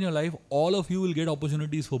go ahead in your life, all of you will get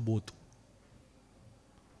opportunities for both.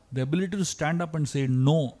 The ability to stand up and say,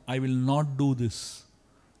 no, I will not do this,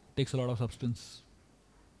 takes a lot of substance.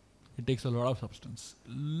 It takes a lot of substance.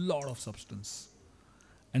 Lot of substance.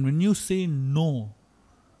 And when you say no,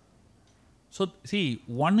 so see,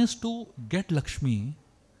 one is to get Lakshmi,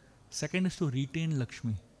 second is to retain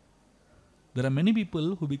Lakshmi. There are many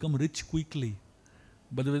people who become rich quickly,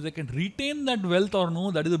 but whether they can retain that wealth or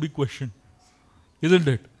no, that is a big question. Isn't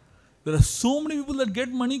it? There are so many people that get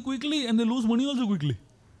money quickly and they lose money also quickly.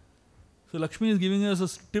 So Lakshmi is giving us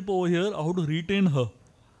a tip over here how to retain her.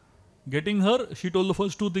 Getting her, she told the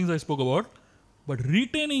first two things I spoke about, but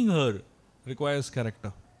retaining her requires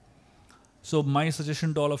character. So my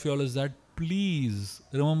suggestion to all of you all is that please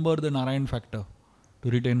remember the Narayan factor to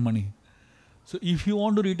retain money. So if you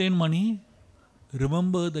want to retain money,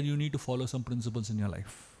 remember that you need to follow some principles in your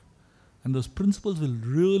life. And those principles will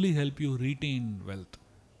really help you retain wealth.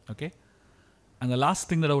 Okay? And the last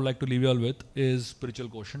thing that I would like to leave you all with is spiritual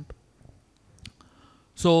quotient.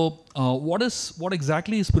 So what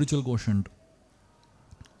exactly is spiritual quotient?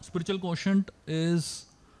 Spiritual quotient is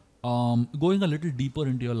going a little deeper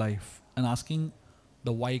into your life and asking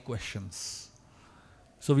the why questions.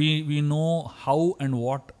 So we know how and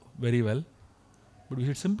what very well, but we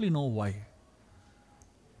should simply know why.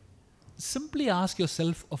 Simply ask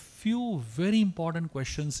yourself a few very important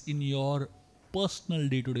questions in your personal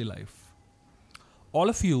day-to-day life. All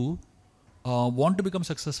of you want to become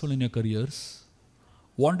successful in your careers,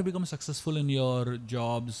 want to become successful in your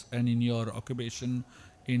jobs and in your occupation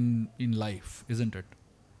in life, isn't it?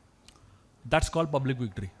 That's called public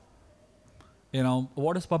victory. You know,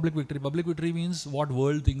 what is public victory? Public victory means what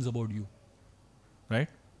world thinks about you, right?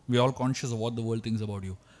 We're all conscious of what the world thinks about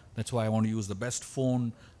you. That's why I want to use the best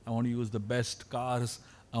phone. I want to use the best cars.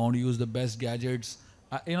 I want to use the best gadgets.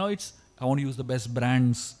 I want to use the best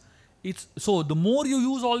brands. So the more you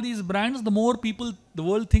use all these brands, the more people, the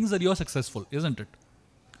world thinks that you're successful, isn't it?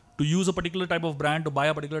 To use a particular type of brand, to buy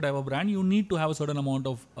a particular type of brand, you need to have a certain amount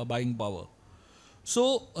of buying power.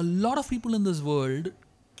 So a lot of people in this world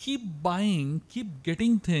keep buying, keep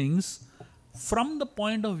getting things from the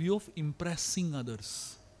point of view of impressing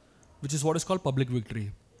others, which is what is called public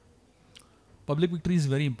victory. Public victory is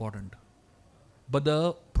very important. But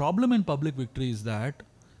the problem in public victory is that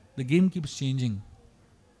the game keeps changing.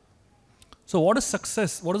 So what is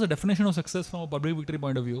success? What is the definition of success from a public victory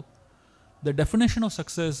point of view? The definition of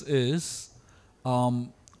success is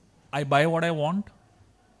I buy what I want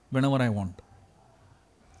whenever I want.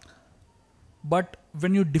 But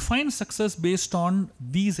when you define success based on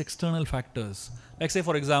these external factors, like say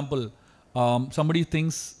for example, somebody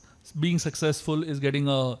thinks being successful is getting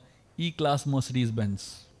a E-class Mercedes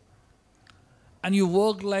Benz. And you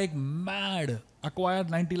work like mad, acquire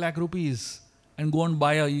 90 lakh rupees and go and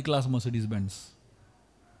buy a E-class Mercedes Benz.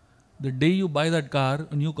 The day you buy that car,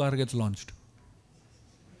 a new car gets launched.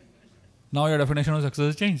 Now your definition of success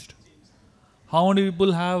has changed. How many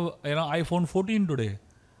people have iPhone 14 today?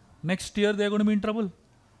 Next year they are going to be in trouble.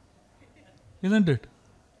 Isn't it?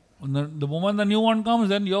 The moment the new one comes,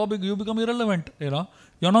 then you become irrelevant.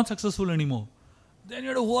 You're not successful anymore. Then you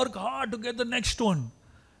have to work hard to get the next one.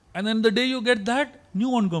 And then the day you get that, new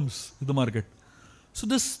one comes to the market. So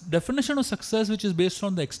this definition of success, which is based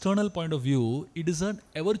on the external point of view, it is an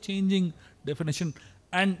ever-changing definition.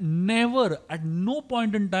 And never, at no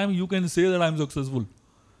point in time, you can say that I'm successful.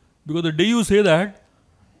 Because the day you say that,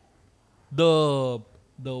 the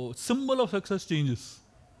symbol of success changes.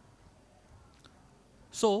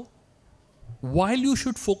 So, while you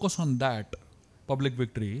should focus on that, public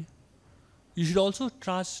victory, you should also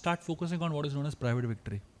start focusing on what is known as private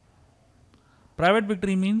victory. Private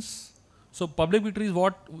victory means, so public victory is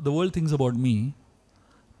what the world thinks about me.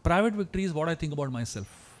 Private victory is what I think about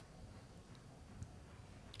myself.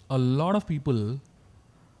 A lot of people,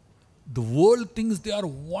 the world thinks they are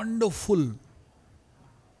wonderful,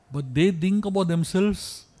 but they think about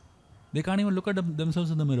themselves, they can't even look at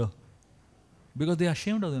themselves in the mirror because they are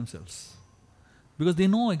ashamed of themselves. Because they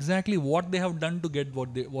know exactly what they have done to get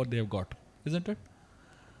what they have got, isn't it?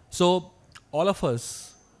 So all of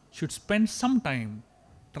us should spend some time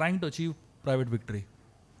trying to achieve private victory.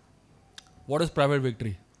 What is private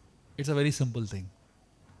victory? It's a very simple thing.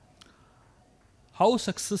 How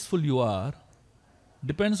successful you are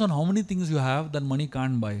depends on how many things you have that money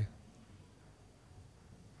can't buy.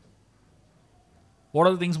 What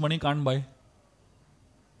are the things money can't buy?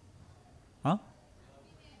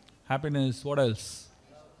 Happiness. What else?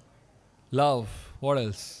 Love. What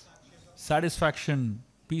else? Satisfaction.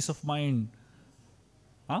 Peace of mind.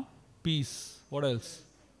 Peace. What else?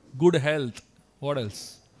 Good health. What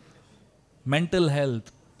else? Mental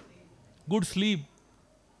health. Good sleep.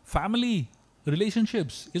 Family.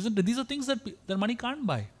 Relationships. Isn't it? These are things that money can't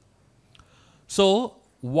buy. So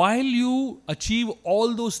while you achieve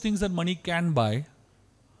all those things that money can buy,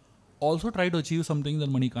 also try to achieve something that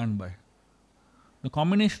money can't buy. The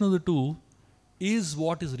combination of the two is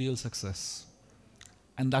what is real success.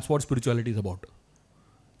 And that's what spirituality is about.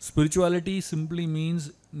 Spirituality simply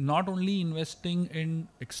means not only investing in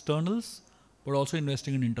externals, but also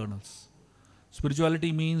investing in internals.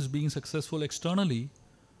 Spirituality means being successful externally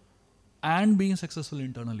and being successful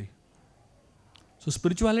internally. So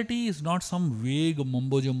spirituality is not some vague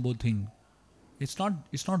mumbo jumbo thing. It's not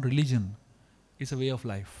religion. It's a way of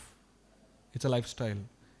life. It's a lifestyle.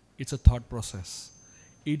 It's a thought process.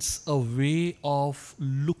 It's a way of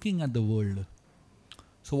looking at the world.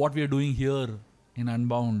 So what we are doing here in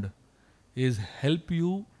Unbound is help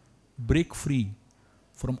you break free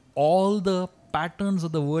from all the patterns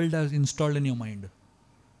that the world has installed in your mind.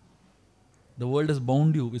 The world has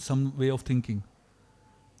bound you with some way of thinking.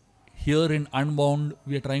 Here in Unbound,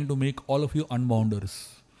 we are trying to make all of you unbounders.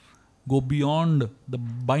 Go beyond the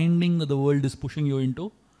binding that the world is pushing you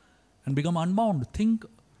into and become unbound. Think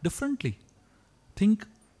differently. Think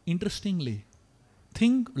interestingly.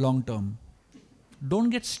 Think long term. Don't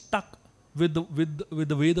get stuck with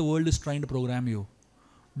the way the world is trying to program you.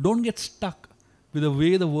 Don't get stuck with the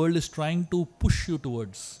way the world is trying to push you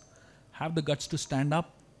towards. Have the guts to stand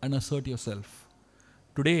up and assert yourself.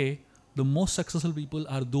 Today, the most successful people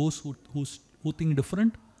are those who think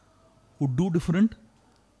different, who do different,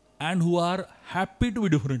 and who are happy to be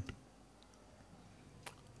different.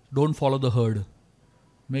 Don't follow the herd.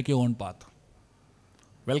 Make your own path.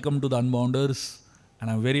 Welcome to the Unbounders,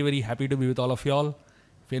 and I'm very, very happy to be with all of y'all.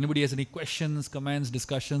 If anybody has any questions, comments,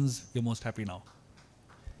 discussions, we're most happy now.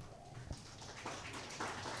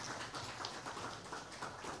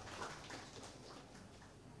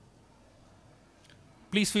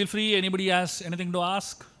 Please feel free. Anybody has anything to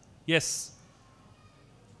ask? Yes.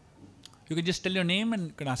 You can just tell your name and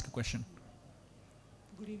you can ask a question.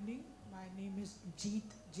 Good evening. My name is Jeet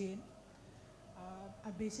Jain.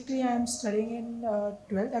 Basically, I am studying in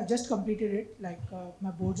 12th. I've just completed it.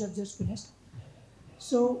 My boards have just finished.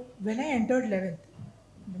 So when I entered 11th,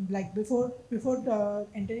 like before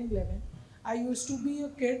entering 11th, I used to be a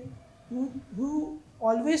kid who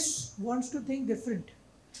always wants to think different,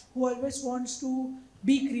 who always wants to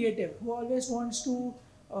be creative, who always wants to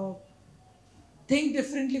think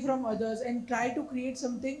differently from others and try to create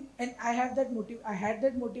something. And I had that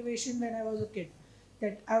motivation when I was a kid,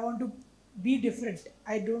 that I want to be different.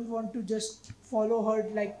 I don't want to just follow her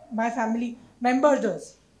like my family members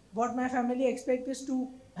does. What my family expects is to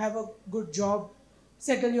have a good job,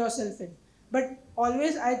 settle yourself in. But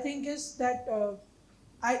always I think is that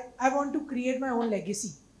I want to create my own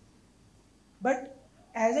legacy. But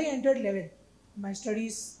as I entered 11th, my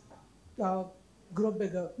studies grew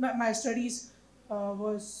bigger. My studies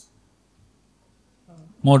was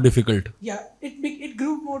more difficult. Yeah, it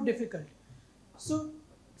grew more difficult. So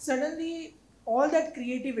suddenly, all that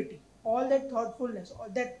creativity, all that thoughtfulness, all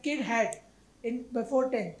that kid had in before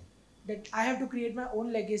 10th, that I have to create my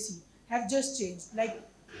own legacy, have just changed. Like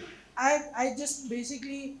I just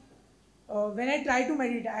basically when I try to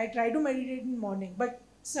meditate in the morning, but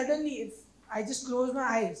suddenly if I just close my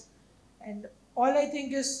eyes and all I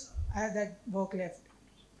think is I have that work left.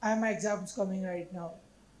 I have my exams coming right now.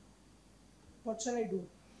 What shall I do?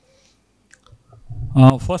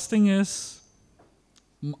 First thing is,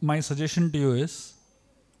 my suggestion to you is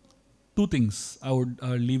two things I would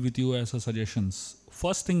leave with you as a suggestions.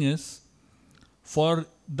 First thing is, for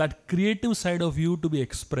that creative side of you to be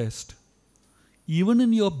expressed, even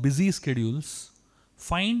in your busy schedules,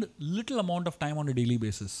 find little amount of time on a daily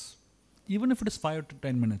basis, even if it is 5 to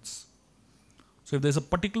 10 minutes. So if there's a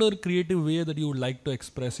particular creative way that you would like to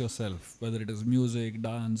express yourself, whether it is music,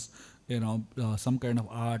 dance, some kind of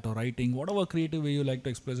art or writing, whatever creative way you like to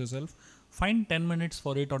express yourself, find 10 minutes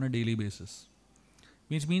for it on a daily basis.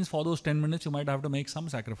 Which means for those 10 minutes, you might have to make some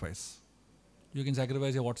sacrifice. You can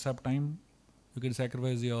sacrifice your WhatsApp time. You can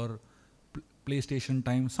sacrifice your PlayStation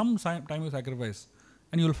time. Some time you sacrifice.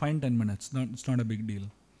 And you'll find 10 minutes. It's not a big deal.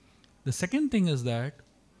 The second thing is that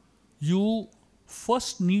you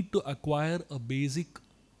first need to acquire a basic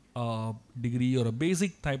degree or a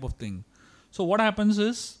basic type of thing. So what happens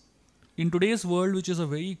is, in today's world, which is a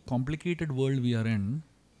very complicated world we are in,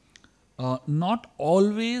 not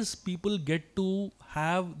always people get to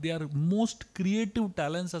have their most creative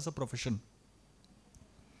talents as a profession.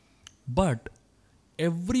 But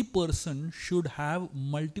every person should have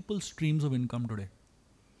multiple streams of income today.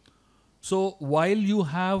 So while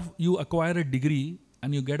you acquire a degree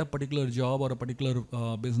and you get a particular job or a particular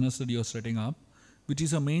business that you're setting up, which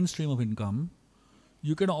is a mainstream of income,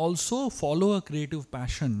 you can also follow a creative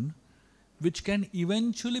passion which can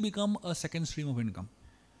eventually become a second stream of income.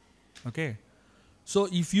 Okay. So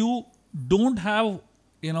if you don't have,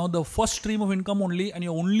 the first stream of income only, and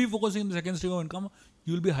you're only focusing on the second stream of income,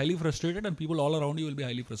 you will be highly frustrated, and people all around you will be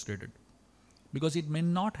highly frustrated, because it may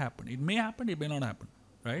not happen. It may happen, it may not happen,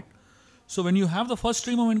 right? So when you have the first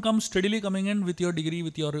stream of income steadily coming in with your degree,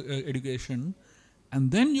 with your education, and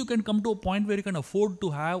then you can come to a point where you can afford to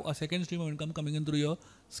have a second stream of income coming in through your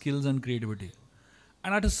skills and creativity.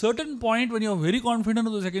 And at a certain point, when you're very confident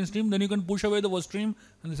of the second stream, then you can push away the first stream,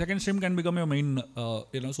 and the second stream can become your main,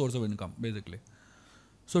 source of income, basically.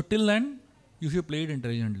 So till then, you should play it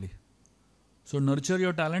intelligently. So nurture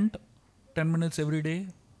your talent, 10 minutes every day,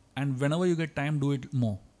 and whenever you get time, do it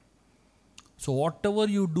more. So whatever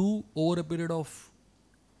you do over a period of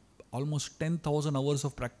almost 10,000 hours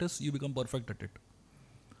of practice, you become perfect at it.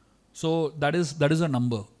 So that is a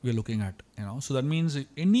number we're looking at. So that means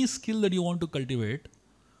any skill that you want to cultivate,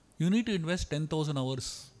 you need to invest 10,000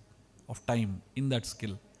 hours of time in that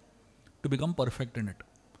skill to become perfect in it.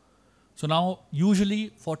 So now,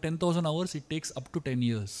 usually for 10,000 hours, it takes up to 10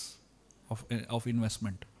 years of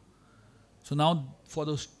investment. So now, for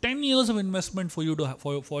those 10 years of investment for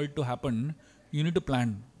it to happen, you need to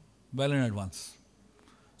plan well in advance.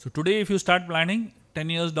 So today, if you start planning, 10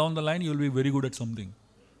 years down the line, you will be very good at something.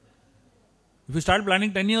 If you start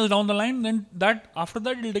planning 10 years down the line, then after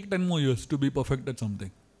that, it will take 10 more years to be perfect at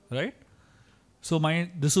something, right? So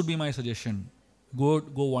this would be my suggestion. Go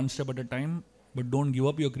one step at a time, but don't give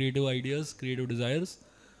up your creative ideas, creative desires,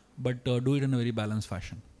 but do it in a very balanced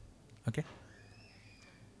fashion. Okay?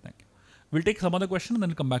 Thank you. We'll take some other question and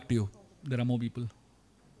then come back to you. There are more people.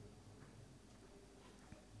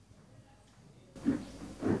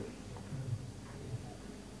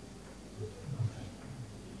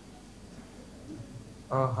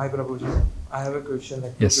 Hi Prabhuji, I have a question,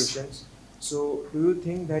 like two Yes. questions. So, do you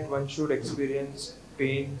think that one should experience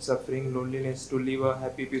pain, suffering, loneliness to live a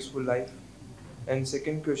happy, peaceful life? And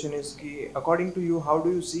second question is, according to you, how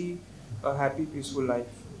do you see a happy, peaceful life?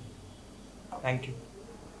 Thank you.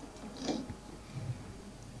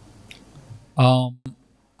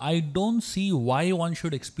 I don't see why one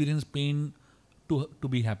should experience pain to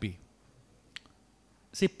be happy.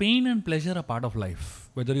 See, pain and pleasure are part of life.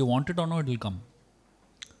 Whether you want it or not, it will come.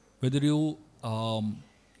 Whether you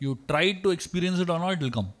try to experience it or not, it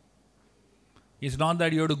will come. It's not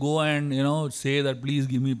that you have to go and say that please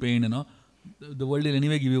give me pain. The world will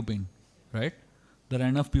anyway give you pain, right? There are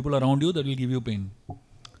enough people around you that will give you pain.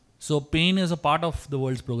 So pain is a part of the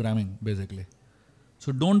world's programming, basically.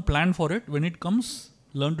 So don't plan for it. When it comes,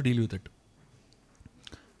 learn to deal with it.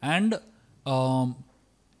 And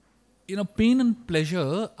pain and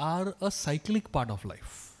pleasure are a cyclic part of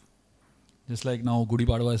life. Just like now, Gudi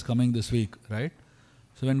Padwa is coming this week, right?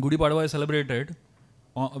 So when Gudi Padwa is celebrated,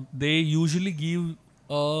 they usually give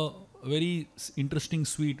a very interesting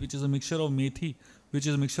sweet, which is a mixture of methi, which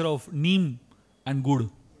is a mixture of neem and good.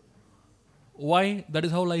 Why? That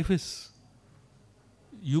is how life is.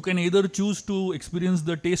 You can either choose to experience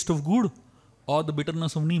the taste of good or the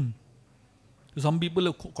bitterness of neem. So some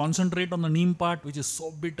people concentrate on the neem part, which is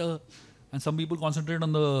so bitter, and some people concentrate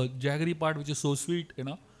on the jaggery part, which is so sweet,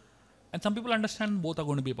 And some people understand both are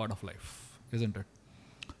going to be a part of life, isn't it?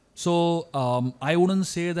 So I wouldn't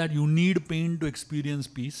say that you need pain to experience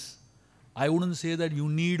peace. I wouldn't say that you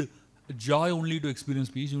need joy only to experience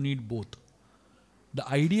peace. You need both. The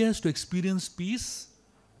idea is to experience peace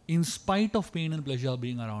in spite of pain and pleasure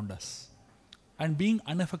being around us, and being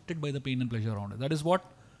unaffected by the pain and pleasure around us. That is what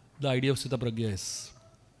the idea of Sthita Pragya is.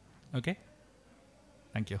 Okay?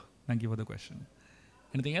 Thank you. Thank you for the question.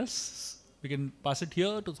 Anything else? We can pass it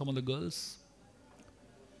here to some of the girls.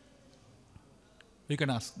 You can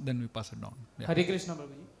ask, then we pass it down. Yeah. Hare Krishna,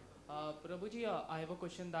 Prabhuji. Prabhuji, I have a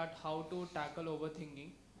question that how to tackle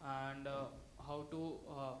overthinking and how to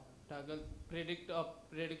tackle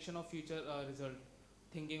prediction of future result,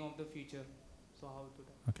 thinking of the future. So how to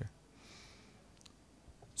tackle? Okay.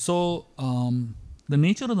 So the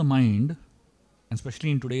nature of the mind, especially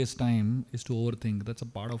in today's time, is to overthink. That's a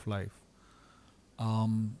part of life.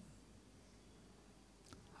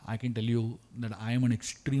 I can tell you that I am an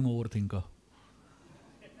extreme overthinker.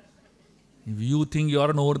 If you think you are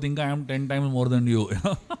an overthinker, I am 10 times more than you.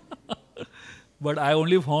 But I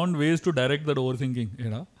only found ways to direct that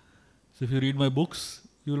overthinking. So if you read my books,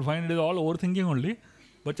 you will find it is all overthinking only,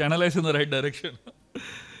 but channelized in the right direction.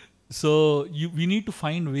 So we need to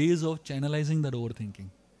find ways of channelizing that overthinking.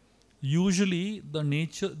 Usually, the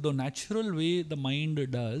natural way the mind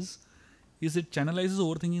does is it channelizes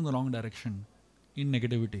overthinking in the wrong direction, in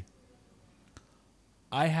negativity.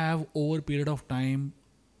 I have over a period of time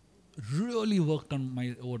really worked on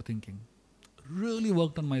my overthinking. really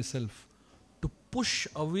worked on myself to push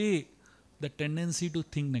away the tendency to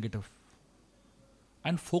think negative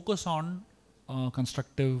and focus on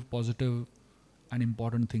constructive, positive, and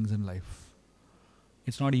important things in life.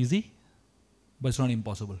 It's not easy, but it's not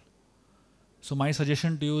impossible. So my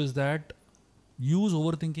suggestion to you is that use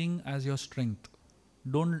overthinking as your strength.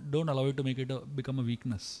 Don't allow it to make it become a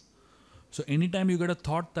weakness. So anytime you get a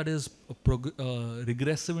thought that is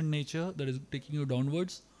regressive in nature, that is taking you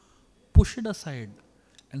downwards, push it aside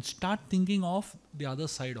and start thinking of the other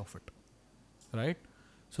side of it, right?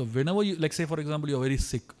 So whenever you, like say for example, you're very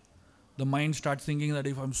sick, the mind starts thinking that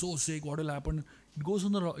if I'm so sick, what will happen? It goes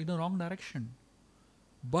in the wrong direction.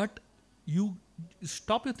 But you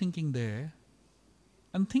stop your thinking there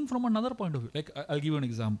and think from another point of view. Like I'll give you an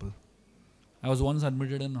example. I was once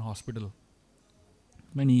admitted in a hospital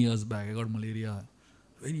many years back. I got malaria,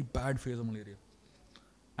 very bad phase of malaria.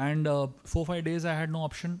 And 4-5 days I had no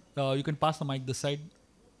option. You can pass the mic this side.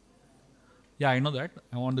 Yeah, I know that.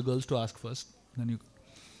 I want the girls to ask first. Then you.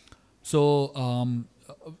 So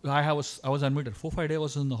I was admitted. 4-5 days I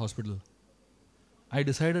was in the hospital. I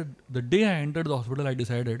decided, the day I entered the hospital, I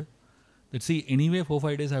decided that see, anyway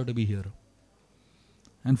 4-5 days I have to be here.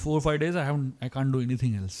 And 4-5 days I can't do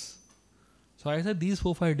anything else. So I said, these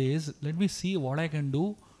 4-5 days, let me see what I can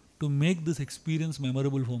do to make this experience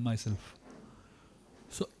memorable for myself.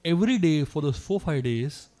 So every day for those 4-5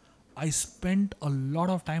 days, I spent a lot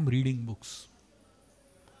of time reading books.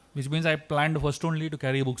 Which means I planned first only to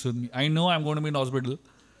carry books with me. I know I'm going to be in the hospital.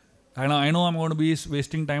 I know I'm going to be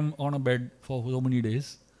wasting time on a bed for so many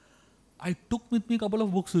days. I took with me a couple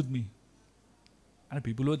of books with me. And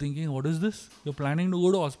people were thinking, what is this? You're planning to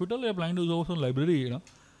go to hospital? You're planning to go to the library, you know?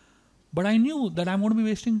 But I knew that I'm going to be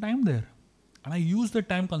wasting time there. And I used the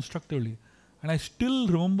time constructively. And I still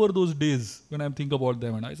remember those days when I think about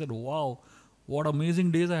them. And I said, wow, what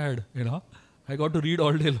amazing days I had, you know? I got to read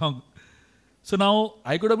all day long. So now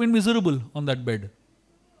I could have been miserable on that bed.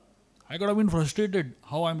 I could have been frustrated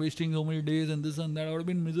how I'm wasting so many days and this and that. I would have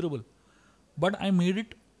been miserable. But I made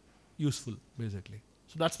it useful, basically.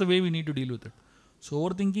 So that's the way we need to deal with it. So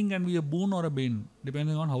overthinking can be a boon or a bane,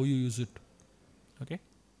 depending on how you use it. Okay?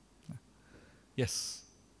 Yes.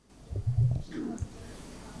 I want to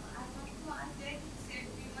ask that said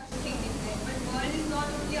we must think different, but world is not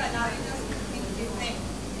only allowing us to think different.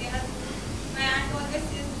 They are, my aunt always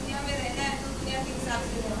says, दुनिया में रहना है तो दुनिया के हिसाब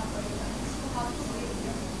से रहना पड़ेगा. So how to break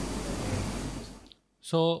that?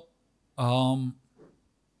 So,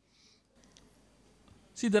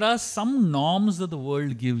 see, there are some norms that the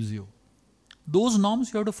world gives you. Those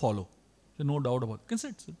norms you have to follow. There's no doubt about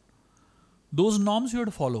it. Those norms you have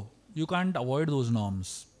to follow. You can't avoid those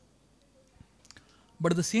norms.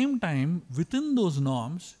 But at the same time, within those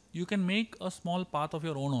norms, you can make a small path of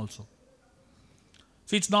your own also.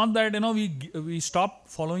 So it's not that, you know, we stop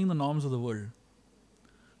following the norms of the world.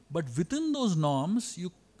 But within those norms,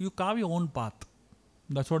 you carve your own path.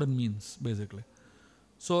 That's what it means, basically.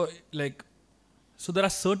 So, so there are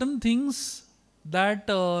certain things that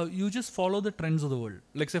you just follow the trends of the world.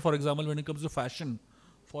 Like say, for example, when it comes to fashion,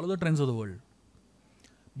 follow the trends of the world.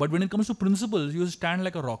 But when it comes to principles, you stand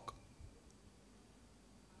like a rock.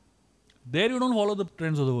 There you don't follow the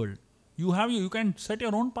trends of the world. You can set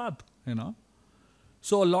your own path, you know.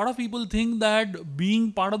 So a lot of people think that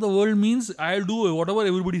being part of the world means I'll do whatever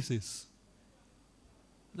everybody says.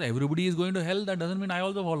 So everybody is going to hell, that doesn't mean I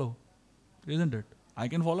also follow, isn't it? I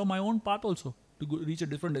can follow my own path also to reach a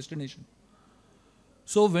different destination.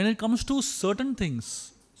 So when it comes to certain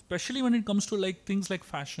things, especially when it comes to like things like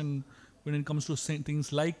fashion, when it comes to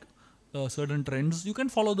things like certain trends, you can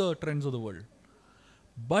follow the trends of the world.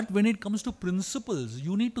 But when it comes to principles,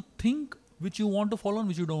 you need to think which you want to follow and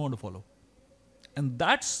which you don't want to follow. And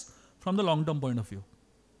that's from the long-term point of view.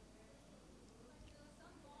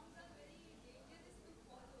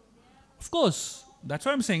 Of course, that's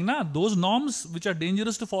what I'm saying. Those norms which are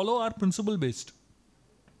dangerous to follow are principle-based.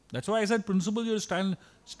 That's why I said principle, you stand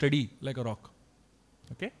steady like a rock.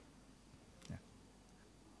 Okay?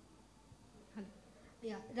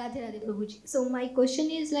 Yeah, Radhe Radhe Prabhuji. So my question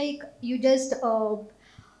is like, you just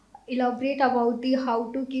elaborate about the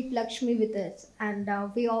how to keep Lakshmi with us and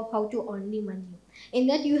way of how to earn the money. In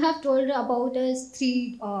that you have told about us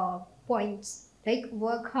 3 points, like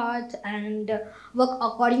work hard and work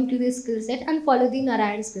according to the skill set and follow the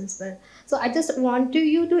Narayan's principle. So I just want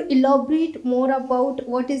you to elaborate more about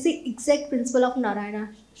what is the exact principle of Narayana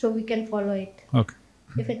so we can follow it. Okay.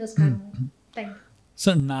 If it was kind. Thank you.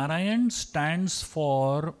 So Narayan stands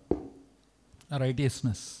for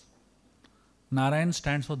righteousness. Narayan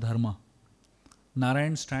stands for dharma.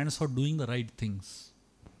 Narayan stands for doing the right things.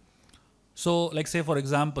 So like say for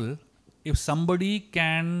example, if somebody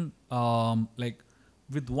can,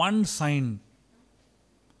 with one sign,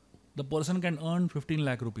 the person can earn 15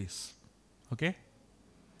 lakh rupees. Okay?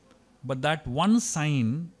 But that one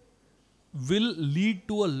sign will lead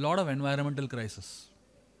to a lot of environmental crisis.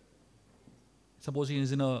 Suppose he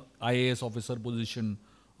is in a IAS officer position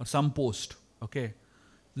or some post. Okay?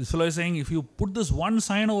 This fellow is saying, if you put this one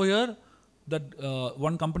sign over here, that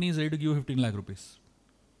one company is ready to give you 15 lakh rupees.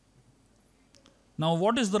 Now,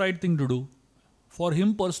 what is the right thing to do? For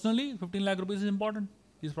him personally, 15 lakh rupees is important.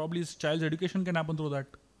 His child's education can happen through that.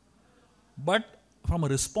 But from a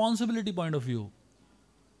responsibility point of view,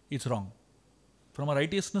 it's wrong. From a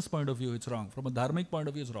righteousness point of view, it's wrong. From a dharmic point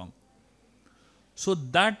of view, it's wrong. So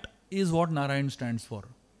that is what Narayan stands for.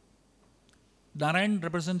 Narayan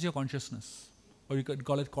represents your consciousness, or you could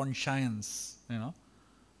call it conscience,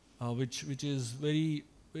 which is a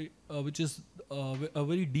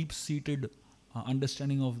very deep-seated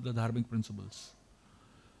understanding of the dharmic principles.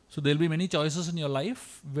 So there will be many choices in your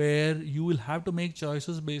life where you will have to make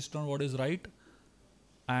choices based on what is right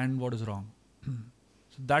and what is wrong.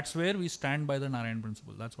 So that's where we stand by the Narayan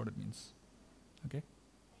principle. That's what it means. Okay?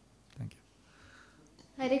 Thank you.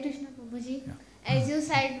 Hare Krishna Prabhuji. Yeah. As you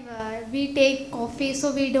said, we take coffee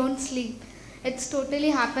so we don't sleep. It's totally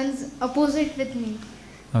happens opposite with me.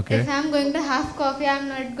 Okay. If I'm going to have coffee, I'm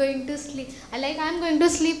not going to sleep. I'm going to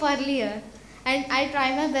sleep earlier. And I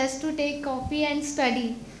try my best to take coffee and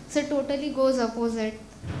study. So it totally goes opposite.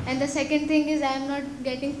 And the second thing is I'm not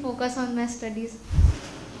getting focus on my studies.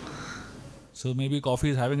 So maybe coffee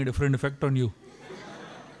is having a different effect on you.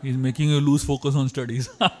 It's making you lose focus on studies.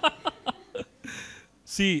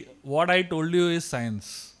 See, what I told you is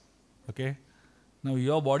science. Okay? Now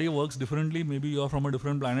your body works differently. Maybe you are from a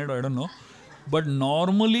different planet, I don't know. But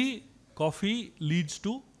normally, coffee leads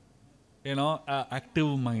to,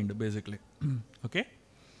 active mind, basically. Okay?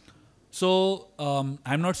 So,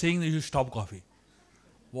 I'm not saying that you should stop coffee.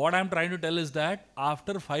 What I'm trying to tell is that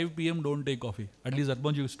after 5 p.m. don't take coffee. At least that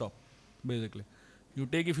much you stop, basically. You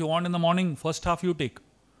take, if you want in the morning, first half you take.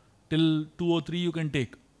 Till 2 or 3 you can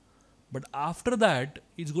take. But after that,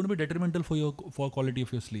 it's going to be detrimental for quality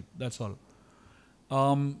of your sleep. That's all.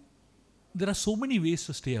 There are so many ways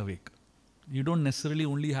to stay awake. You don't necessarily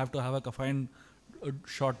only have to have a caffeine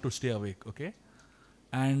shot to stay awake, okay?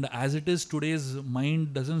 And as it is, today's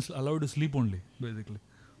mind doesn't allow you to sleep only, basically.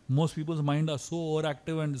 Most people's mind are so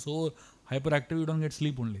overactive and so hyperactive, you don't get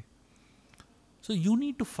sleep only. So you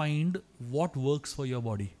need to find what works for your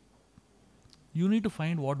body. You need to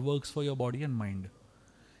find what works for your body and mind.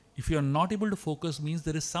 If you are not able to focus, means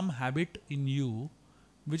there is some habit in you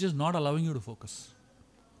which is not allowing you to focus.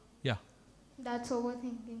 Yeah. That's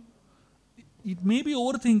overthinking. It may be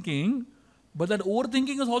overthinking, but that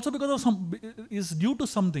overthinking is also because of is due to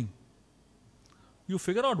something. You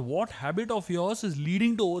figure out what habit of yours is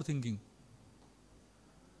leading to overthinking.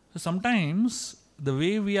 So sometimes the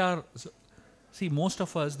way we are, most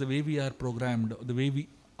of us, the way we are programmed, the way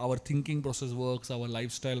our thinking process works, our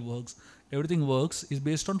lifestyle works, everything works is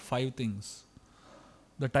based on 5 things.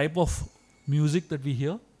 The type of music that we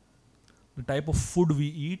hear, the type of food we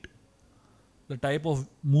eat, the type of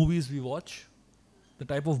movies we watch, the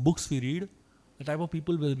type of books we read, the type of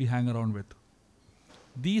people we hang around with.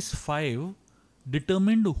 These 5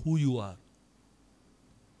 determine who you are.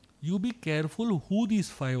 You be careful who these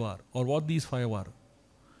 5 are or what these 5 are.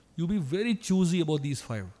 You be very choosy about these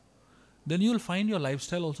 5. Then you will find your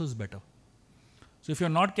lifestyle also is better. So if you're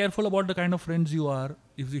not careful about the kind of friends you are,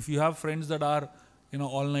 if you have friends that are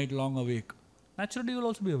all night long awake, naturally you will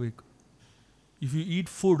also be awake. If you eat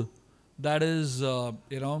food that is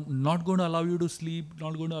not going to allow you to sleep,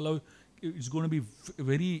 not going to allow, it's going to be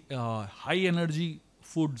very high energy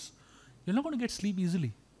foods, you're not going to get sleep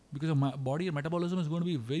easily because your body and metabolism is going to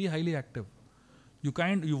be very highly active.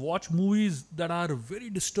 You watch movies that are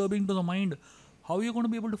very disturbing to the mind. How are you going to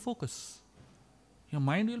be able to focus? Your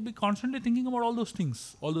mind will be constantly thinking about all those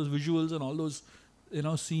things, all those visuals and all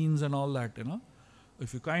those scenes and all that.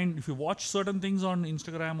 If you watch certain things on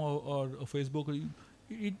Instagram or Facebook,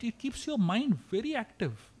 it keeps your mind very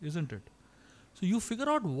active, isn't it? So you figure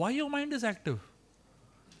out why your mind is active.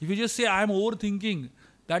 If you just say, I'm overthinking,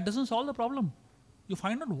 that doesn't solve the problem. You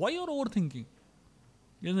find out why you're overthinking,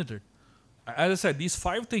 isn't it? As I said, these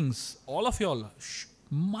 5 things, all of y'all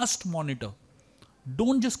must monitor.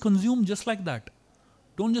 Don't just consume just like that.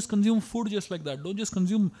 Don't just consume food just like that. Don't just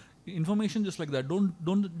consume information just like that.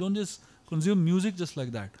 Don't just consume music just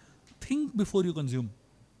like that. Think before you consume.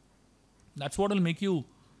 That's what will make you,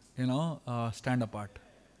 stand apart.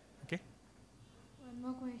 Okay? One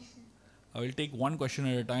more question. I will take one question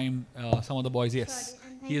at a time. Some of the boys, yes.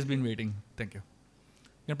 Sorry, and He has thank been you. waiting. Thank you.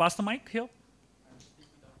 can pass the mic here.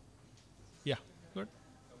 Yeah, good.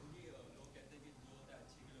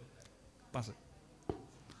 Pass it.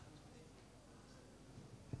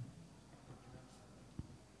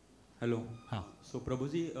 Hello हाँ. सो प्रभु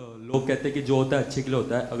जी लोग कहते हैं कि जो होता है अच्छे के लिए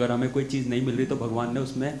होता है. अगर हमें कोई चीज़ नहीं मिल रही तो भगवान ने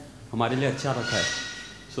उसमें हमारे लिए अच्छा रखा है.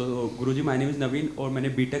 सो गुरु जी, माय नेम इज़ नवीन और मैंने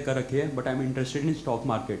बीटेक कर रखी है, but I am interested in stock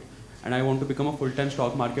market and I want to become a full time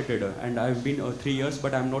stock market trader and I have been 3 years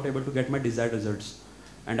but I am not able to get my desired results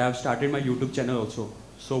and I have started my YouTube channel also.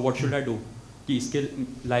 So what should I do कि इसके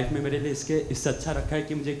life में मेरे लिए इससे अच्छा रखा है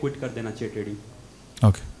कि मुझे क्विट कर देना चाहिए trading?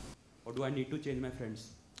 Okay. Or do I need to change my friends?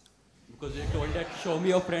 Because they told that show me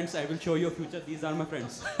your friends, I will show you your future. These are my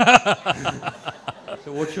friends.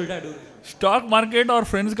 So what should I do? Stock market और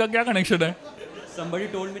friends का क्या connection है? Somebody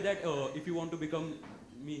told me that if you want to become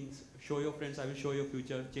means show your friends, I will show your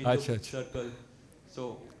future. Change your circle. So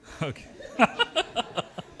Okay.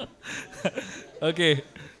 Okay.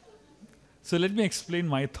 So let me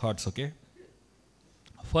explain my thoughts. Okay.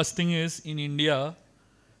 First thing is, in India,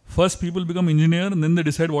 first people become engineer and then they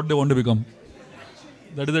decide what they want to become.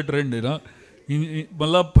 That is the trend, है ना.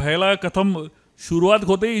 मतलब पहला कथम शुरुआत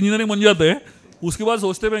होते ही engineering बन जाते हैं, उसके बाद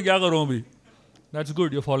सोचते हैं मैं क्या करूँ अभी. That's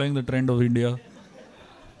good. You're following the trend of India.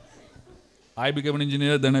 I became an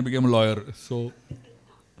engineer, then I became a lawyer. So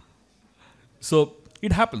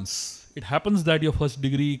it happens. It happens that your first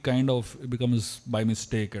degree kind of becomes by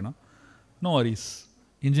mistake, you know. No worries.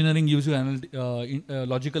 Engineering gives you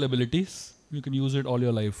logical abilities. You can use it all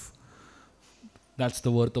your life. That's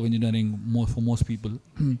the worth of engineering for most people.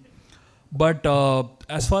 But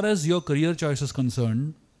as far as your career choice is concerned,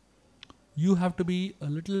 you have to be a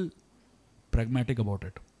little pragmatic about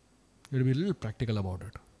it. You have to be a little practical about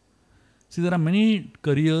it. See, there are many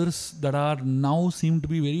careers that are now seem to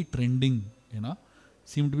be very trending, you know,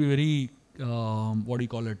 seem to be very, what do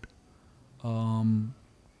you call it,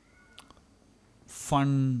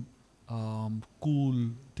 fun, cool,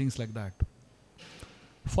 things like that.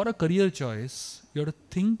 For a career choice, you have to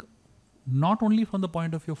think not only from the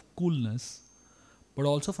point of view of coolness, but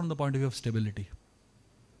also from the point of view of stability.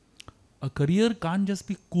 A career can't just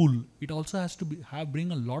be cool. It also has to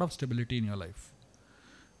bring a lot of stability in your life.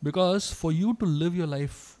 Because for you to live your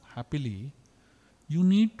life happily, you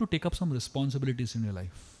need to take up some responsibilities in your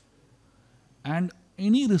life. And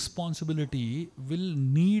any responsibility will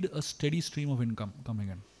need a steady stream of income coming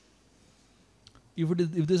in.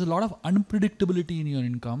 If there's a lot of unpredictability in your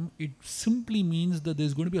income, it simply means that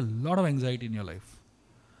there's going to be a lot of anxiety in your life.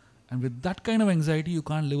 And with that kind of anxiety, you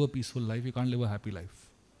can't live a peaceful life, you can't live a happy life.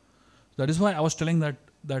 That is why I was telling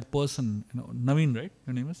that person, you know, Naveen, right?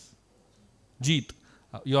 Your name is? Jeet.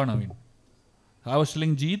 You're Naveen. I was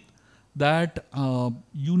telling Jeet that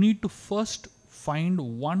you need to first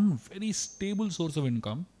find one very stable source of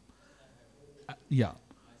income. Yeah.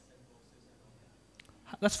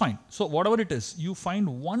 That's fine. So whatever it is, you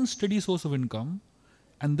find one steady source of income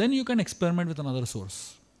and then you can experiment with another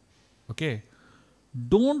source. Okay.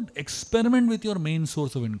 Don't experiment with your main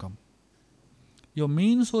source of income. Your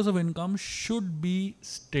main source of income should be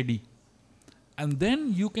steady. And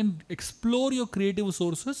then you can explore your creative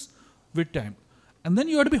sources with time. And then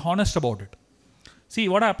you have to be honest about it. See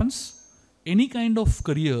what happens? Any kind of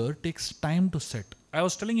career takes time to set. I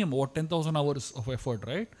was telling him about 10,000 hours of effort,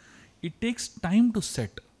 right? It takes time to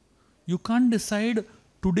set. You can't decide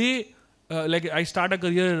today, like I start a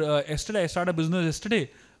career yesterday, I start a business yesterday,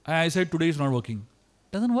 and I said today is not working.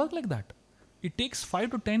 It doesn't work like that. It takes 5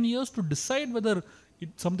 to 10 years to decide whether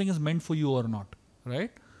something is meant for you or not,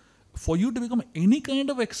 right? For you to become any kind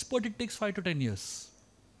of expert, it takes 5 to 10 years.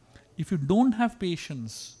 If you don't have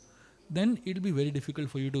patience, then it will be very difficult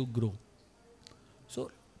for you to grow. So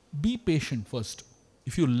be patient first.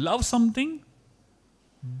 If you love something,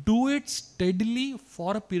 do it steadily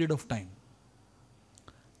for a period of time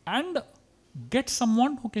and get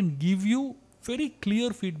someone who can give you very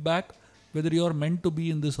clear feedback whether you are meant to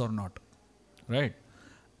be in this or not, right?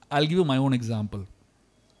 I'll give you my own example.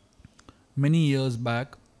 Many years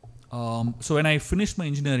back, so when I finished my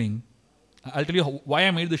engineering, I'll tell you why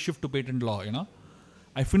I made the shift to patent law, you know.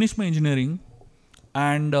 I finished my engineering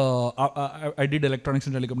and I did electronics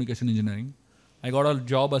and telecommunication engineering. I got a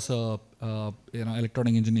job as a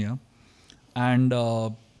electronic engineer, and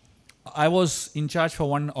I was in charge for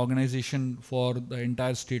one organization for the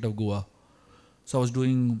entire state of Goa. So I was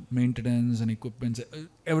doing maintenance and equipment,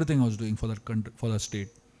 everything I was doing for that country, for that state.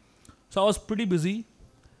 So I was pretty busy.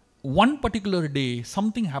 One particular day,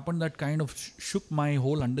 something happened that kind of shook my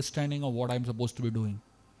whole understanding of what I'm supposed to be doing.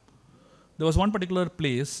 There was one particular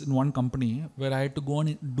place in one company where I had to go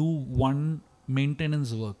and do one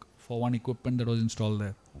maintenance work for one equipment that was installed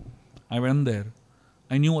there. I went there.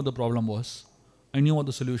 I knew what the problem was. I knew what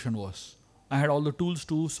the solution was. I had all the tools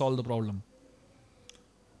to solve the problem.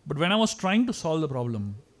 But when I was trying to solve the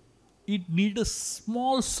problem, it needed a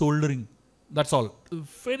small soldering. That's all. A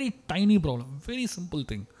very tiny problem, very simple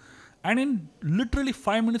thing. And in literally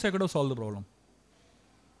 5 minutes, I could have solved the problem.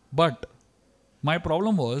 But my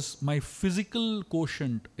problem was my physical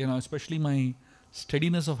quotient, especially my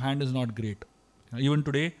steadiness of hand is not great. Even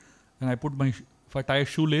today, when if I tie a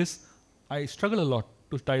shoelace, I struggle a lot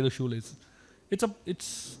to tie the shoelace.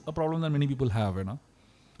 It's a problem that many people have,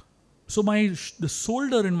 So the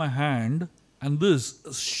shoulder in my hand and this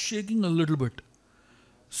is shaking a little bit.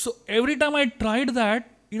 So every time I tried that,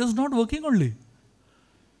 it was not working only.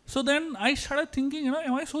 So then I started thinking,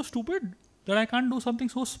 am I so stupid that I can't do something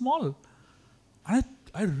so small? And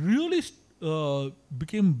I really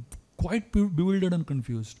became quite bewildered and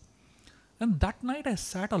confused. And that night I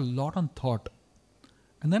sat a lot and thought.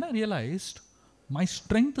 And then I realized my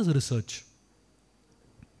strength is research.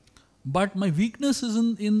 But my weakness is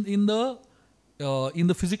in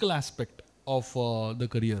the physical aspect of the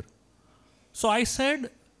career. So I said,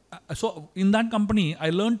 so in that company, I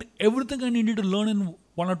learned everything I needed to learn in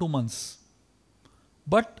 1 or 2 months.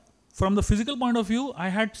 But from the physical point of view, I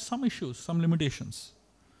had some issues, some limitations.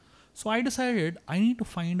 So I decided I need to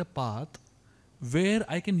find a path where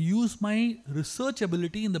I can use my research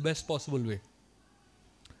ability in the best possible way.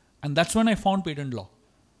 And that's when I found patent law.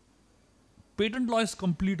 Patent law is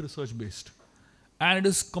complete research based. And it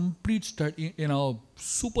is complete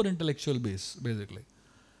super intellectual base, basically.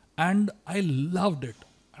 And I loved it.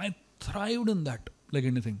 And I thrived in that like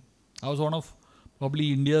anything. I was one of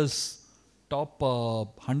probably India's top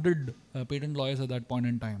 100 patent lawyers at that point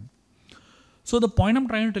in time. So the point I'm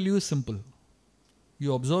trying to tell you is simple.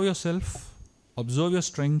 You observe yourself, observe your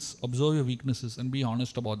strengths, observe your weaknesses, and be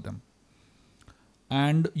honest about them.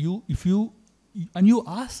 And you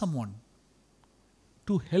ask someone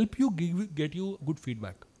to help you get you good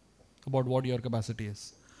feedback about what your capacity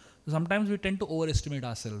is. Sometimes we tend to overestimate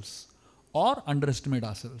ourselves or underestimate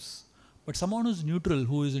ourselves. But someone who's neutral,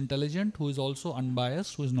 who is intelligent, who is also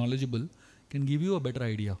unbiased, who is knowledgeable, can give you a better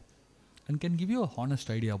idea and can give you a honest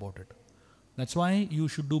idea about it. That's why you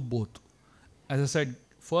should do both. As I said,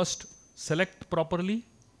 first, select properly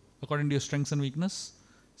according to your strengths and weakness.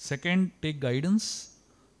 Second, take guidance.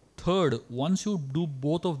 Third, once you do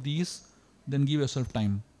both of these, then give yourself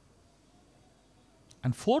time.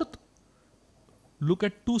 And fourth, look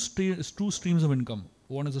at two streams of income.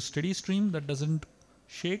 One is a steady stream that doesn't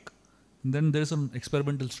shake. And then there is an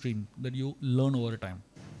experimental stream that you learn over time,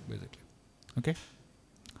 basically. Okay?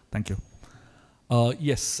 Thank you.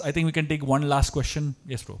 Yes, I think we can take one last question.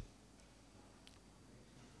 Yes, bro.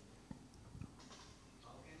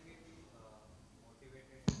 How can we be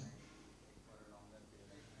motivated for a longer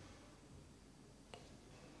period of time?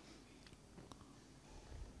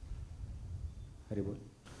 Haribol.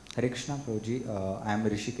 Hare Krishna, Prabhuji. I am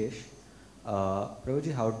Rishikesh.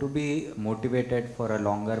 Prabhuji, how to be motivated for a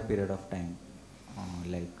longer period of time,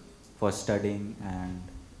 like for studying and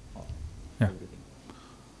everything?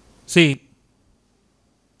 See,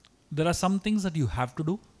 there are some things that you have to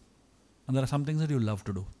do, and there are some things that you love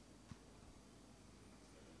to do.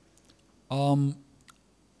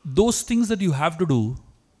 Those things that you have to do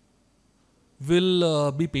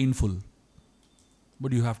will be painful,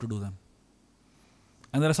 but you have to do them.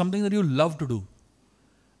 And there are some things that you love to do.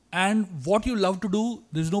 And what you love to do,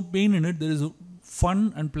 there is no pain in it. There is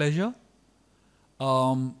fun and pleasure.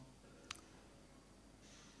 And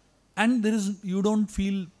you don't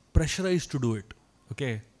feel pressurized to do it.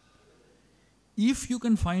 Okay? If you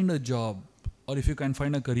can find a job or if you can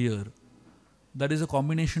find a career that is a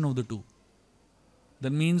combination of the two,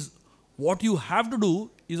 that means what you have to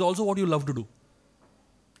do is also what you love to do.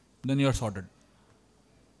 Then you are sorted.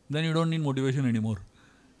 Then you don't need motivation anymore.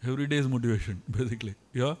 Every day is motivation, basically.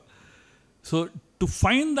 Yeah. So to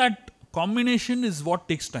find that combination is what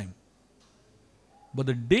takes time. But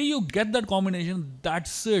the day you get that combination,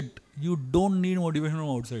 that's it. You don't need motivation from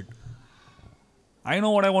outside. I know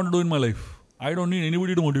what I want to do in my life. I don't need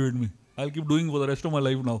anybody to motivate me. I'll keep doing for the rest of my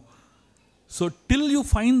life now. So till you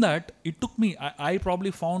find that, it took me. I probably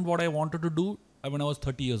found what I wanted to do when I was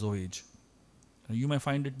 30 years of age. You may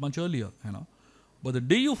find it much earlier, But the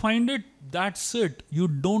day you find it, that's it. You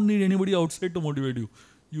don't need anybody outside to motivate you.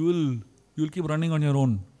 You'll keep running on your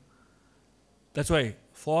own. That's why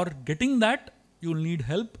for getting that, you'll need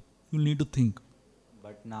help. You'll need to think.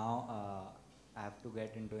 But now I have to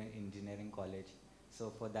get into an engineering college.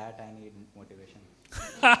 So for that I need motivation.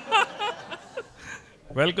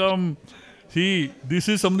 Welcome. See, this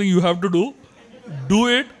is something you have to do. Do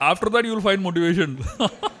it. After that, you'll find motivation.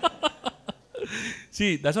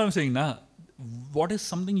 See, that's what I'm saying now. What is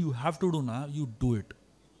something you have to do now, you do it.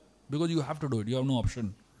 Because you have to do it. You have no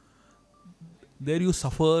option. There you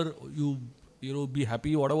suffer, you be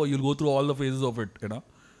happy, whatever, you'll go through all the phases of it,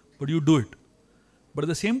 But you do it. But at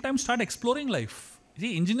the same time, start exploring life.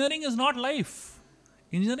 See, engineering is not life.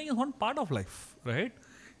 Engineering is one part of life, right?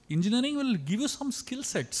 Engineering will give you some skill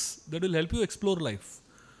sets that will help you explore life.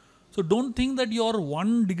 So don't think that your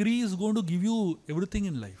one degree is going to give you everything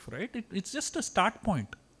in life, right? It's just a start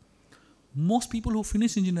point. Most people who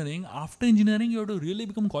finish engineering, after engineering, you have to really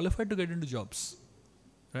become qualified to get into jobs,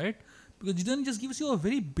 right? Because engineering just gives you a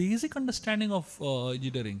very basic understanding of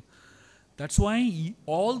engineering. That's why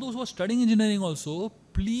all those who are studying engineering also,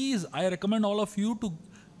 please, I recommend all of you to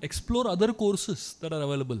explore other courses that are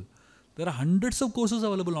available. There are hundreds of courses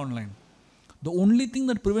available online. The only thing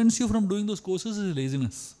that prevents you from doing those courses is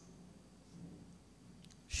laziness.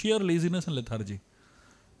 Sheer laziness and lethargy.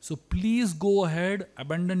 So please go ahead,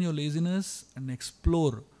 abandon your laziness and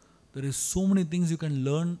explore. There is so many things you can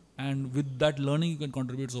learn, and with that learning you can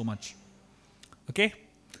contribute so much. Okay?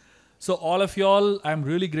 So all of y'all, I'm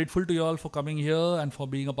really grateful to y'all for coming here and for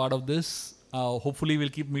being a part of this. Hopefully we'll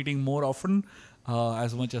keep meeting more often,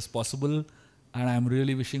 as much as possible. And I'm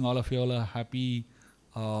really wishing all of y'all a happy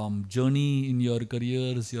journey in your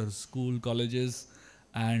careers, your school, colleges,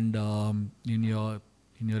 and in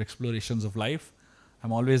your explorations of life.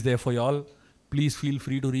 I'm always there for y'all. Please feel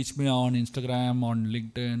free to reach me on Instagram, on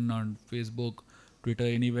LinkedIn, on Facebook, Twitter,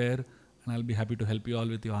 anywhere. And I'll be happy to help you all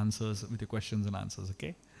with your answers, with your questions and answers,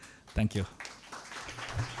 okay? Thank you.